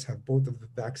parents have both of the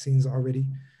vaccines already.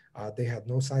 They had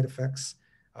no side effects.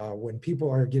 When people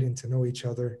are getting to know each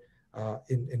other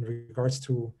in regards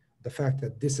to the fact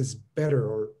that this is better,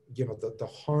 or the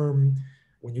harm,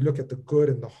 when you look at the good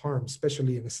and the harm,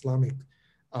 especially in Islamic,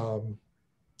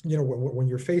 when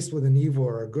you're faced with an evil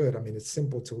or a good, it's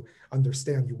simple to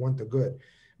understand. You want the good,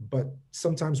 but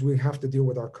sometimes we have to deal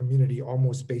with our community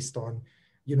almost based on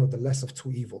the less of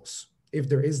two evils. If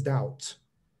there is doubt,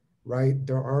 right,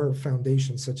 there are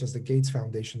foundations such as the Gates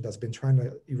Foundation that's been trying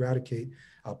to eradicate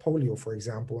polio, for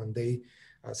example, and they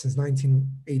since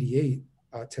 1988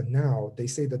 to now, they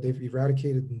say that they've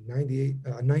eradicated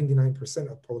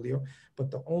 99% of polio, but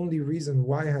the only reason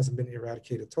why it hasn't been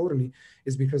eradicated totally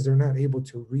is because they're not able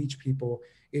to reach people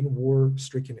in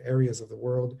war-stricken areas of the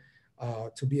world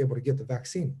to be able to get the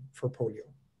vaccine for polio.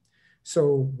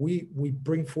 So we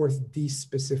bring forth these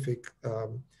specific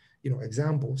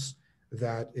examples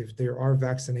that if there are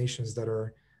vaccinations that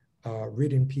are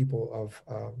ridding people of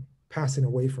passing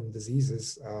away from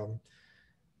diseases,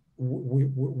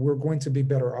 we're going to be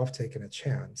better off taking a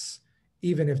chance,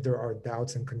 even if there are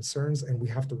doubts and concerns, and we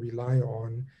have to rely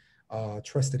on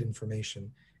trusted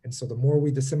information. And so the more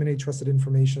we disseminate trusted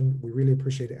information, we really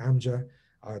appreciate Amja,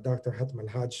 Dr. Hatm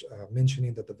Al-Hajj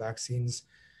mentioning that the vaccines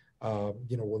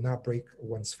will not break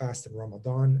one's fast in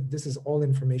Ramadan. This is all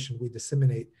information we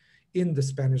disseminate in the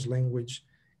Spanish language.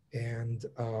 And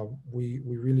we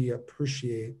really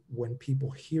appreciate when people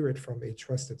hear it from a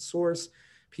trusted source,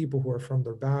 people who are from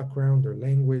their background, their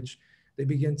language. They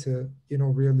begin to,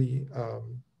 really,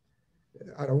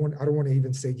 I don't want to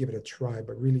even say give it a try,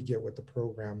 but really get with the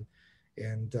program.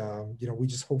 And, we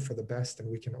just hope for the best, and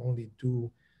we can only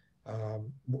do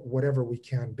whatever we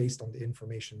can based on the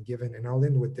information given. And I'll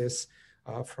end with this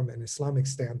from an Islamic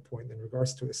standpoint in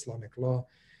regards to Islamic law.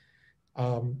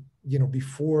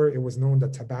 Before it was known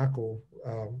that tobacco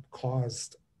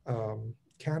caused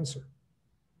cancer,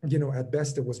 at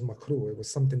best it was makruh. It was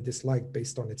something disliked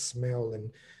based on its smell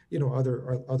and,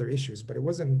 other issues, but it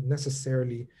wasn't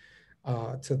necessarily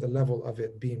to the level of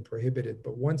it being prohibited.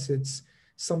 But once it's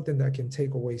something that can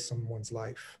take away someone's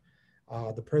life,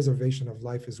 the preservation of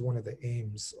life is one of the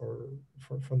aims, or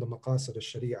from the maqasid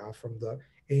al-sharia, from the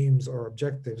aims or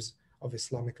objectives of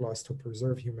Islamic law, is to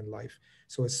preserve human life.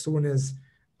 So as soon as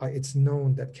it's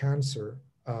known that cancer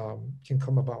can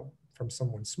come about from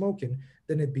someone smoking,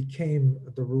 then it became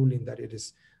the ruling that it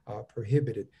is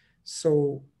prohibited.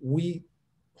 So we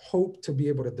hope to be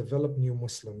able to develop new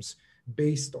Muslims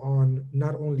based on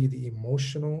not only the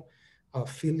emotional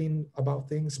feeling about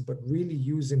things, but really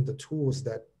using the tools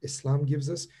that Islam gives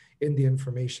us in the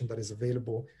information that is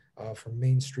available from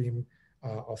mainstream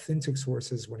authentic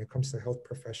sources when it comes to health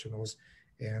professionals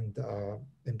and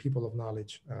people of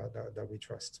knowledge that we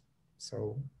trust.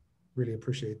 So really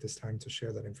appreciate this time to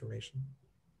share that information.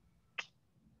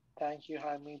 Thank you,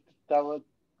 Hamid.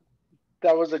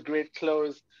 That was a great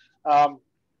close.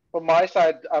 From my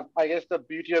side, I guess the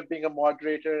beauty of being a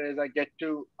moderator is I get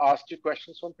to ask you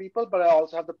questions from people, but I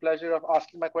also have the pleasure of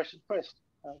asking my question first.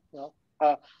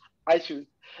 I choose.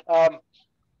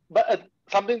 But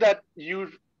something that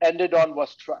you ended on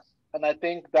was trust. And I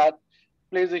think that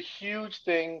plays a huge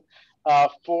thing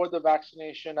for the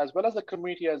vaccination as well as the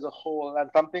community as a whole. And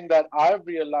something that I've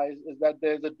realized is that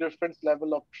there's a different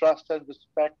level of trust and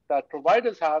respect that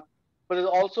providers have, but there's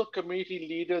also community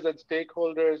leaders and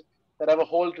stakeholders that have a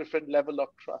whole different level of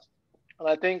trust. And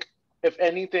I think, if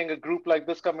anything, a group like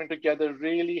this coming together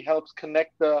really helps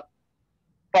connect the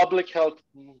public health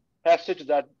message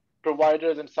that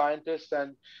providers and scientists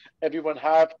and everyone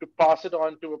have to pass it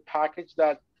on to a package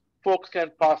that folks can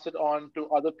pass it on to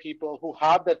other people who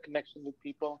have that connection with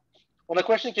people. When the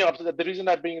question came up, so the reason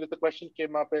I bring that the question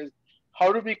came up is,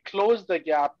 how do we close the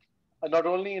gap, not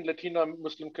only in Latino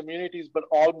Muslim communities, but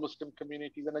all Muslim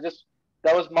communities? And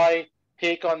that was my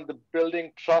take on the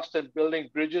building trust and building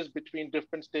bridges between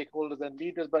different stakeholders and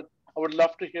leaders. But I would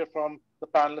love to hear from the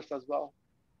panelists as well.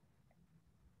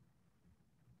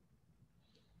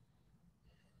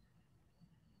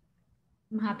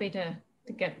 I'm happy to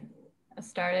get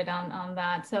started on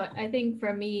that. So I think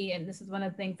for me, and this is one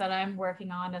of the things that I'm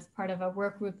working on as part of a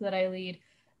work group that I lead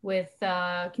with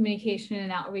communication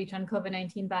and outreach on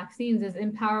COVID-19 vaccines, is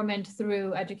empowerment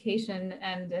through education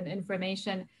and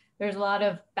information. There's a lot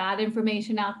of bad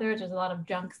information out there. There's a lot of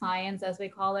junk science, as we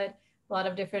call it, a lot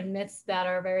of different myths that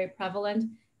are very prevalent.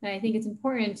 And I think it's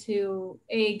important to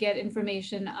get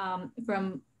information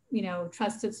from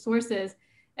trusted sources,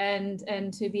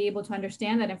 and to be able to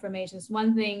understand that information. Is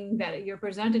one thing that you're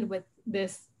presented with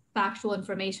this factual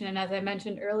information. And as I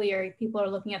mentioned earlier, people are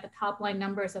looking at the top line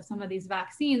numbers of some of these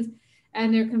vaccines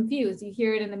and they're confused. You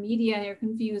hear it in the media and you're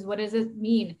confused. What does it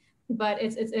mean? But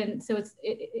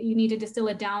you need to distill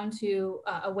it down to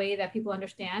a way that people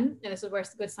understand. And this is where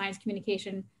good science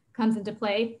communication comes into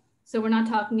play. So we're not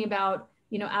talking about,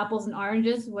 apples and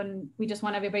oranges when we just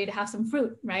want everybody to have some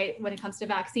fruit, right? When it comes to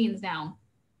vaccines now.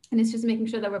 And it's just making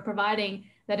sure that we're providing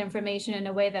that information in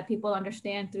a way that people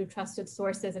understand through trusted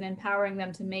sources and empowering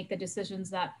them to make the decisions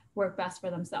that work best for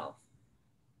themselves.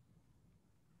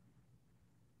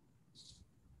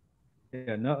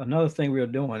 Yeah, another thing we're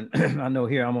doing, I know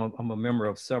here I'm a member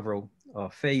of several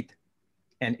faith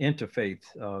and interfaith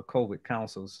COVID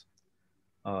councils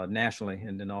nationally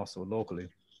and then also locally.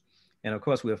 And of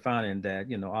course, we're finding that,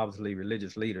 obviously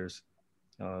religious leaders,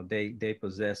 they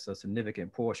possess a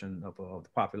significant portion of the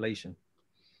population.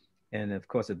 And of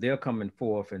course, if they're coming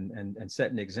forth and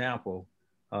setting an example,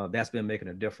 that's been making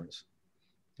a difference.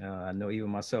 I know even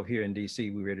myself here in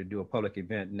DC, we were ready to do a public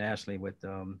event nationally with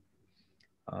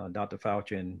Dr.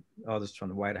 Fauci and others from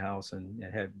the White House, and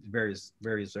had various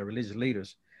religious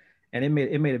leaders, and it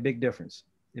made a big difference.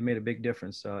 It made a big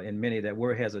difference in many that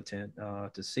were hesitant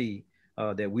to see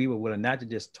that we were willing not to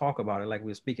just talk about it like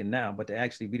we're speaking now, but to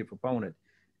actually be the proponent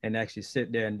and actually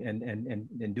sit there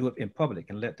and do it in public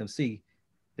and let them see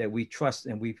that we trust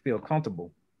and we feel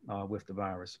comfortable with the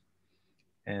virus.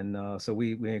 And so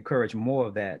we encourage more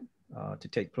of that to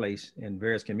take place in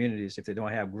various communities if they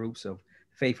don't have groups of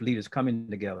faith leaders coming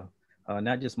together,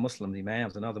 not just Muslims,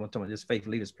 imams and other ones, just faith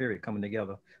leaders, period, coming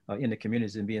together in the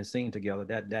communities and being seen together.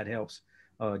 That helps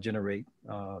generate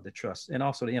the trust. And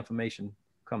also the information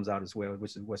comes out as well,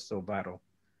 which is what's so vital,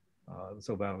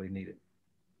 so vitally needed.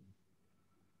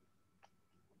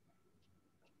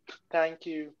 Thank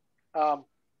you.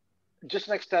 Just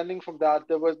extending from that,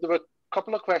 there were a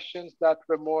couple of questions that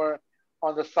were more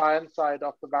on the science side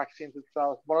of the vaccines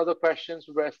itself. One of the questions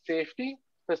were safety,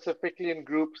 specifically in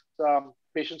groups,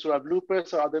 patients who have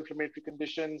lupus or other inflammatory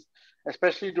conditions,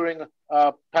 especially during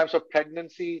times of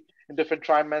pregnancy, in different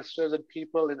trimesters, and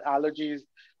people in allergies.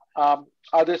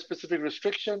 Are there specific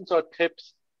restrictions or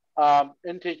tips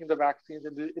in taking the vaccines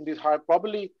in these high,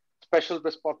 probably special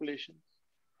risk populations?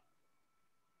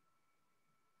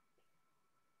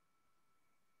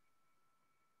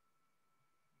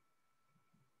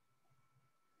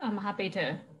 I'm happy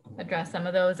to address some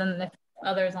of those, and if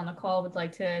others on the call would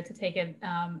like to take it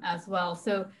as well.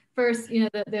 So first,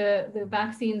 the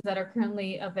vaccines that are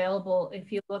currently available,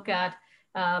 if you look at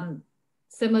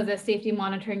some of the safety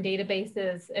monitoring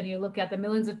databases, and you look at the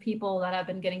millions of people that have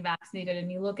been getting vaccinated,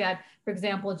 and you look at, for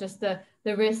example, just the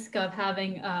risk of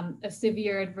having a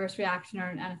severe adverse reaction or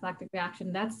an anaphylactic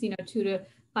reaction, that's 2 to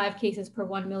 5 cases per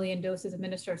 1 million doses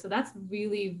administered. So that's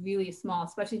really, really small,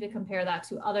 especially if you compare that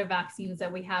to other vaccines that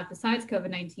we have besides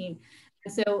COVID-19.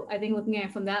 And so I think looking at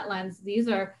it from that lens, these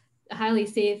are highly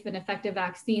safe and effective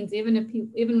vaccines, even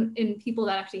in people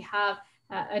that actually have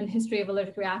a history of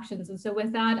allergic reactions. And so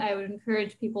with that, I would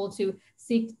encourage people to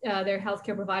seek their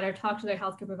healthcare provider, talk to their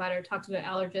healthcare provider, talk to their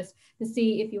allergist to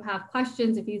see if you have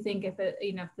questions, if you think if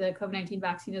the COVID-19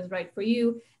 vaccine is right for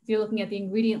you. If you're looking at the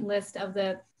ingredient list of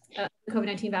the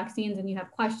COVID-19 vaccines and you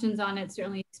have questions on it,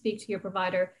 certainly speak to your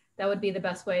provider. That would be the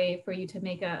best way for you to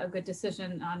make a good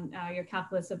decision on your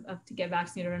calculus of to get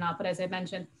vaccinated or not. But as I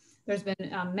mentioned, there's been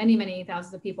many, many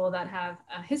thousands of people that have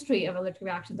a history of allergic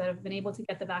reactions that have been able to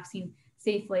get the vaccine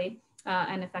safely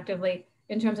and effectively.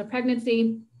 In terms of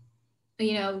pregnancy,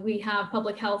 we have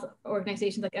public health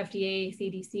organizations like FDA,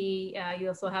 CDC. You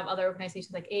also have other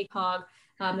organizations like ACOG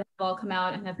that have all come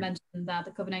out and have mentioned that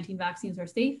the COVID-19 vaccines are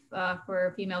safe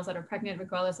for females that are pregnant,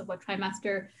 regardless of what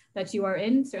trimester that you are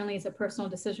in. Certainly, it's a personal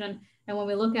decision. And when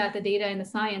we look at the data and the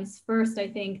science, first, I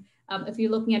think if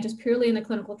you're looking at just purely in the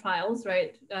clinical trials,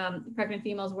 right, pregnant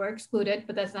females were excluded,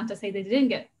 but that's not to say they didn't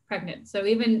get pregnant. So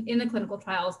even in the clinical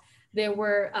trials, there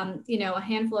were, a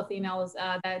handful of females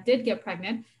that did get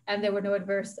pregnant, and there were no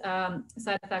adverse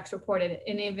side effects reported.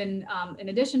 And even in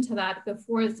addition to that,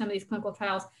 before some of these clinical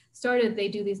trials started, they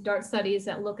do these DART studies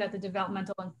that look at the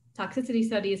developmental and toxicity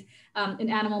studies in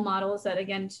animal models that,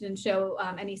 again, didn't show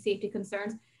any safety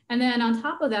concerns. And then on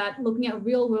top of that, looking at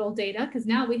real world data, because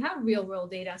now we have real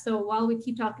world data. So while we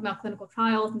keep talking about clinical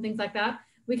trials and things like that,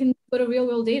 we can go to real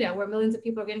world data where millions of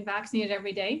people are getting vaccinated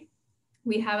every day.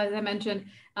 We have, as I mentioned,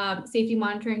 safety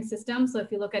monitoring systems. So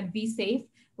if you look at VSafe,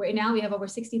 right now we have over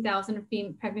 60,000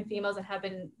 pregnant females that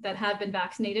have been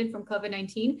vaccinated from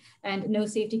COVID-19, and no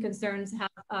safety concerns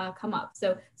have come up.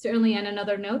 So certainly, and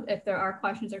another note, if there are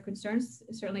questions or concerns,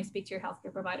 certainly speak to your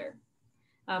healthcare provider.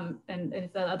 And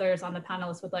if the others on the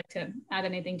panelists would like to add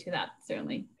anything to that,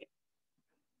 certainly.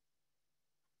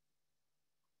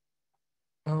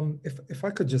 If I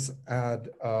could just add,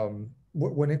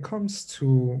 when it comes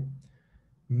to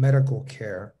medical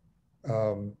care,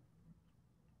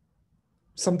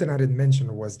 something I didn't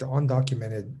mention was the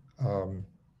undocumented,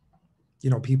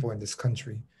 people in this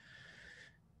country.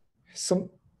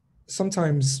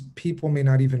 Sometimes people may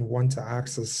not even want to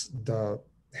access the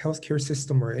healthcare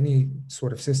system or any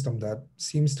sort of system that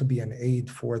seems to be an aid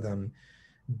for them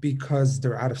because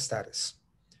they're out of status.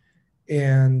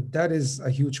 And that is a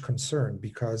huge concern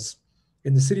because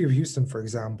in the city of Houston, for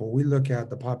example, we look at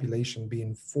the population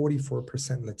being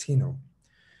 44% Latino.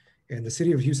 And the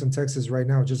city of Houston, Texas right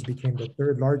now just became the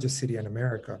 3rd largest city in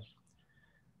America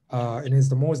and is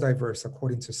the most diverse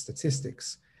according to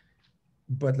statistics.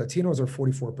 But Latinos are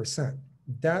 44%.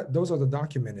 Those are the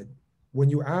documented. When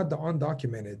you add the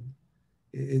undocumented,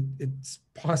 it's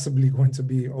possibly going to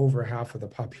be over half of the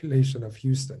population of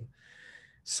Houston.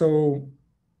 So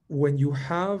when you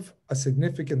have a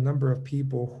significant number of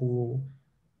people who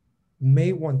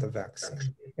may want the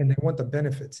vaccine and they want the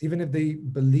benefits, even if they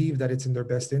believe that it's in their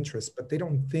best interest, but they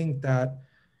don't think that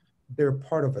they're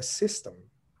part of a system,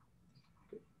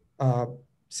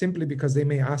 simply because they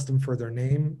may ask them for their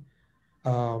name.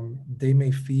 They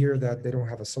may fear that they don't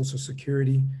have a social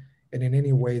security, and in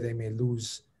any way they may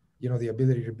lose, the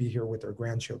ability to be here with their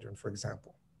grandchildren, for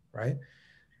example, right?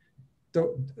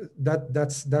 So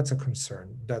that's a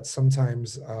concern that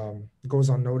sometimes goes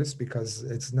unnoticed because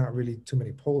it's not really too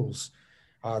many polls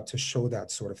to show that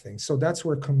sort of thing. So that's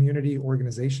where community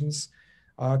organizations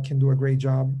can do a great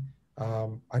job.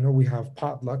 I know we have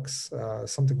potlucks,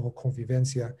 something called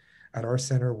convivencia at our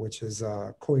center, which is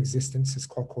coexistence. It's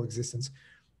called coexistence.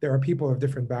 There are people of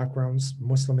different backgrounds,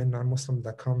 Muslim and non-Muslim,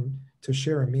 that come to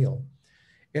share a meal.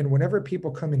 And whenever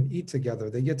people come and eat together,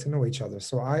 they get to know each other.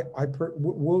 So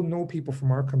we'll know people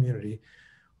from our community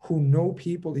who know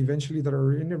people eventually that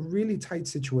are in a really tight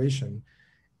situation,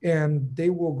 and they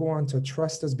will go on to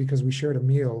trust us because we shared a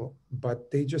meal, but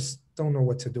they just don't know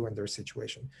what to do in their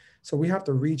situation. So we have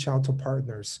to reach out to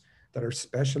partners that are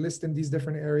specialists in these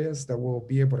different areas that will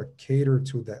be able to cater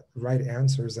to the right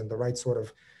answers and the right sort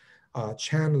of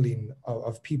channeling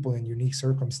of people in unique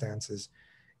circumstances.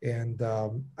 And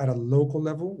at a local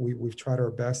level, we've tried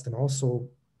our best, and also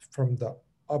from the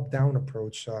up-down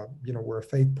approach, we're a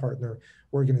faith partner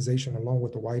organization along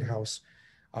with the White House.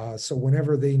 So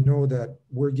whenever they know that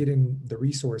we're getting the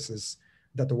resources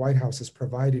that the White House is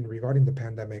providing regarding the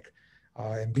pandemic,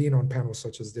 and being on panels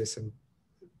such as this, and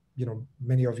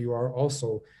many of you are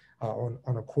also on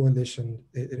a coalition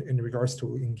in regards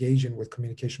to engaging with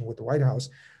communication with the White House,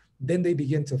 then they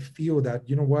begin to feel that,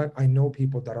 I know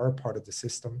people that are part of the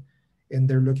system and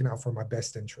they're looking out for my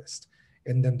best interest.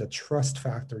 And then the trust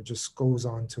factor just goes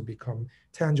on to become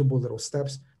tangible little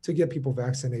steps to get people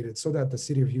vaccinated so that the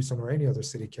city of Houston or any other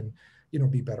city can,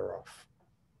 be better off.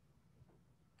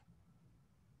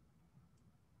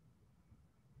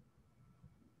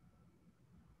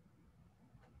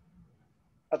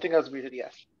 I think I was muted,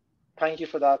 yes. Thank you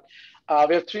for that.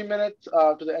 We have 3 minutes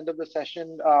to the end of the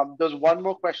session. There's one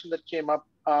more question that came up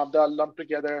that I'll lump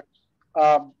together.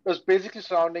 It was basically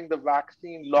surrounding the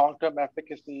vaccine long-term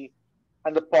efficacy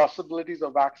and the possibilities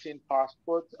of vaccine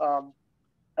passports.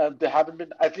 There haven't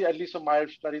been, at least from my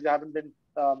studies, there haven't been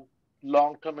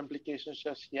long-term implications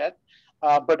just yet.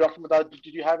 But Dr. Madad,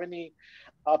 did you have any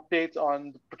updates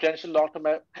on the potential long-term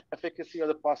efficacy or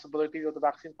the possibilities of the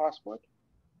vaccine passport?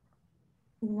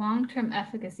 Long-term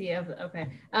efficacy of, okay.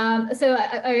 So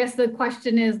I guess the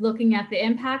question is looking at the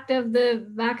impact of the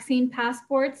vaccine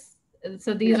passports.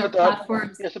 So these are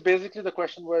platforms. Yeah, so basically the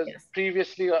question was, yes,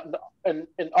 previously in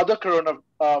other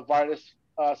coronavirus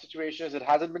situations, it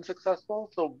hasn't been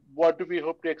successful. So what do we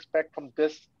hope to expect from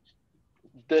this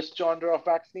genre of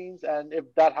vaccines? And if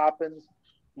that happens,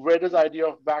 where does the idea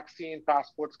of vaccine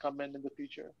passports come in the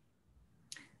future?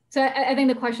 So I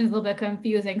think the question is a little bit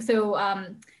confusing. So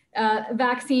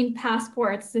vaccine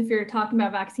passports, if you're talking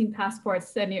about vaccine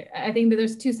passports, then I think that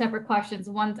there's two separate questions.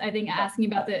 One's, I think, asking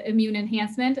about the immune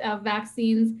enhancement of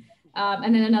vaccines,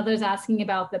 and then another's asking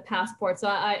about the passport. So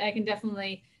I can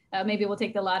definitely, maybe we'll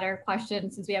take the latter question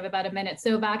since we have about a minute.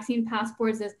 So vaccine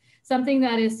passports is something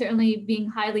that is certainly being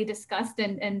highly discussed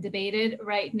and debated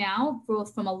right now,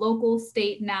 both from a local,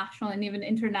 state, national, and even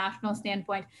international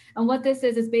standpoint. And what this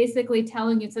is basically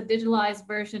telling you, it's a digitalized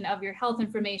version of your health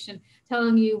information,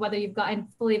 telling you whether you've gotten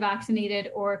fully vaccinated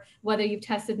or whether you've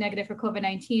tested negative for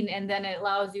COVID-19. And then it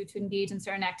allows you to engage in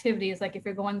certain activities. Like if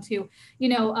you're going to,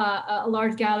 a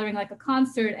large gathering like a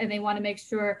concert, and they want to make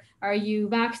sure, are you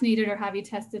vaccinated or have you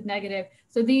tested negative?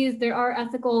 So there are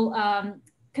ethical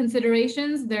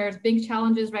considerations. There's big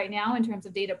challenges right now in terms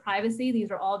of data privacy.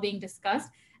 These are all being discussed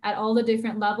at all the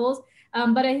different levels.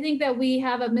 But I think that we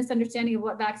have a misunderstanding of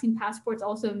what vaccine passports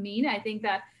also mean. I think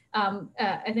that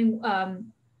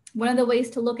one of the ways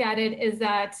to look at it is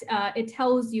that it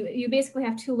tells you basically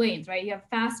have two lanes, right? You have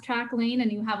fast track lane,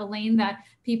 and you have a lane that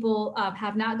people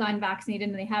have not gotten vaccinated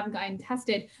and they haven't gotten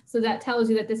tested. So that tells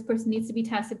you that this person needs to be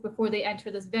tested before they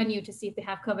enter this venue to see if they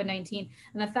have COVID-19.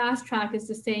 And the fast track is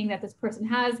just saying that this person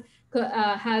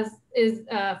is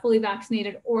fully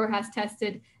vaccinated or has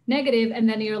tested negative, and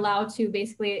then you're allowed to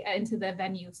basically into the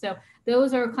venue. So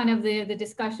those are kind of the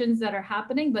discussions that are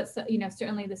happening, but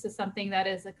certainly this is something that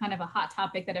is a kind of a hot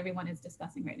topic that everyone is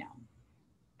discussing right now.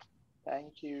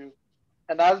 Thank you.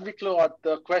 And as we close out,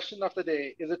 the question of the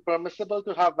day, is it permissible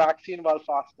to have vaccine while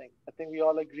fasting? I think we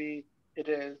all agree it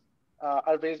is.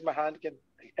 I'll raise my hand. Can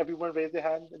everyone raise their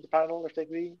hand in the panel if they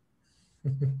agree?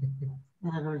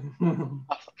 Awesome.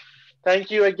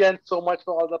 Thank you again so much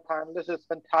for all the panelists. It's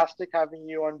fantastic having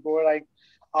you on board.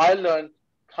 I learned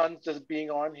tons just being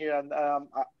on here, and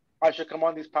I should come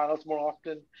on these panels more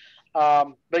often.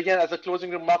 But again, as a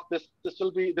closing remark, this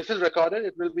is recorded.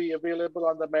 It will be available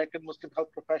on the American Muslim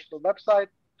Health Professional website.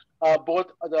 Both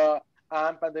the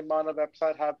AMP and the IMANA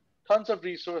website have tons of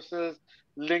resources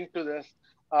linked to this.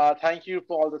 Thank you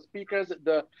for all the speakers.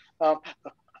 The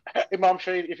Imam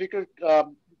Sharif, if you could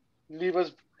leave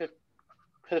us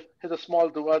hit a small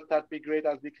dua, that'd be great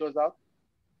as we close out.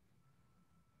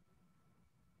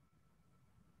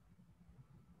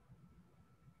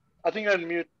 I think you're on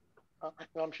mute,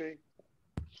 Imam Sharif.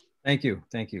 Thank you.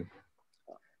 Thank you.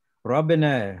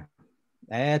 ربنا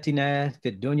آتنا في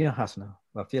الدنيا حسنة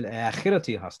وفي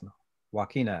الآخرة حسنة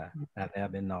وقنا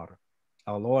عذاب النار.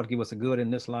 Our Lord, give us a good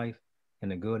in this life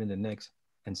and a good in the next,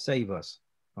 and save us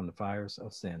from the fires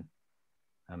of sin.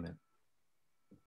 Amen.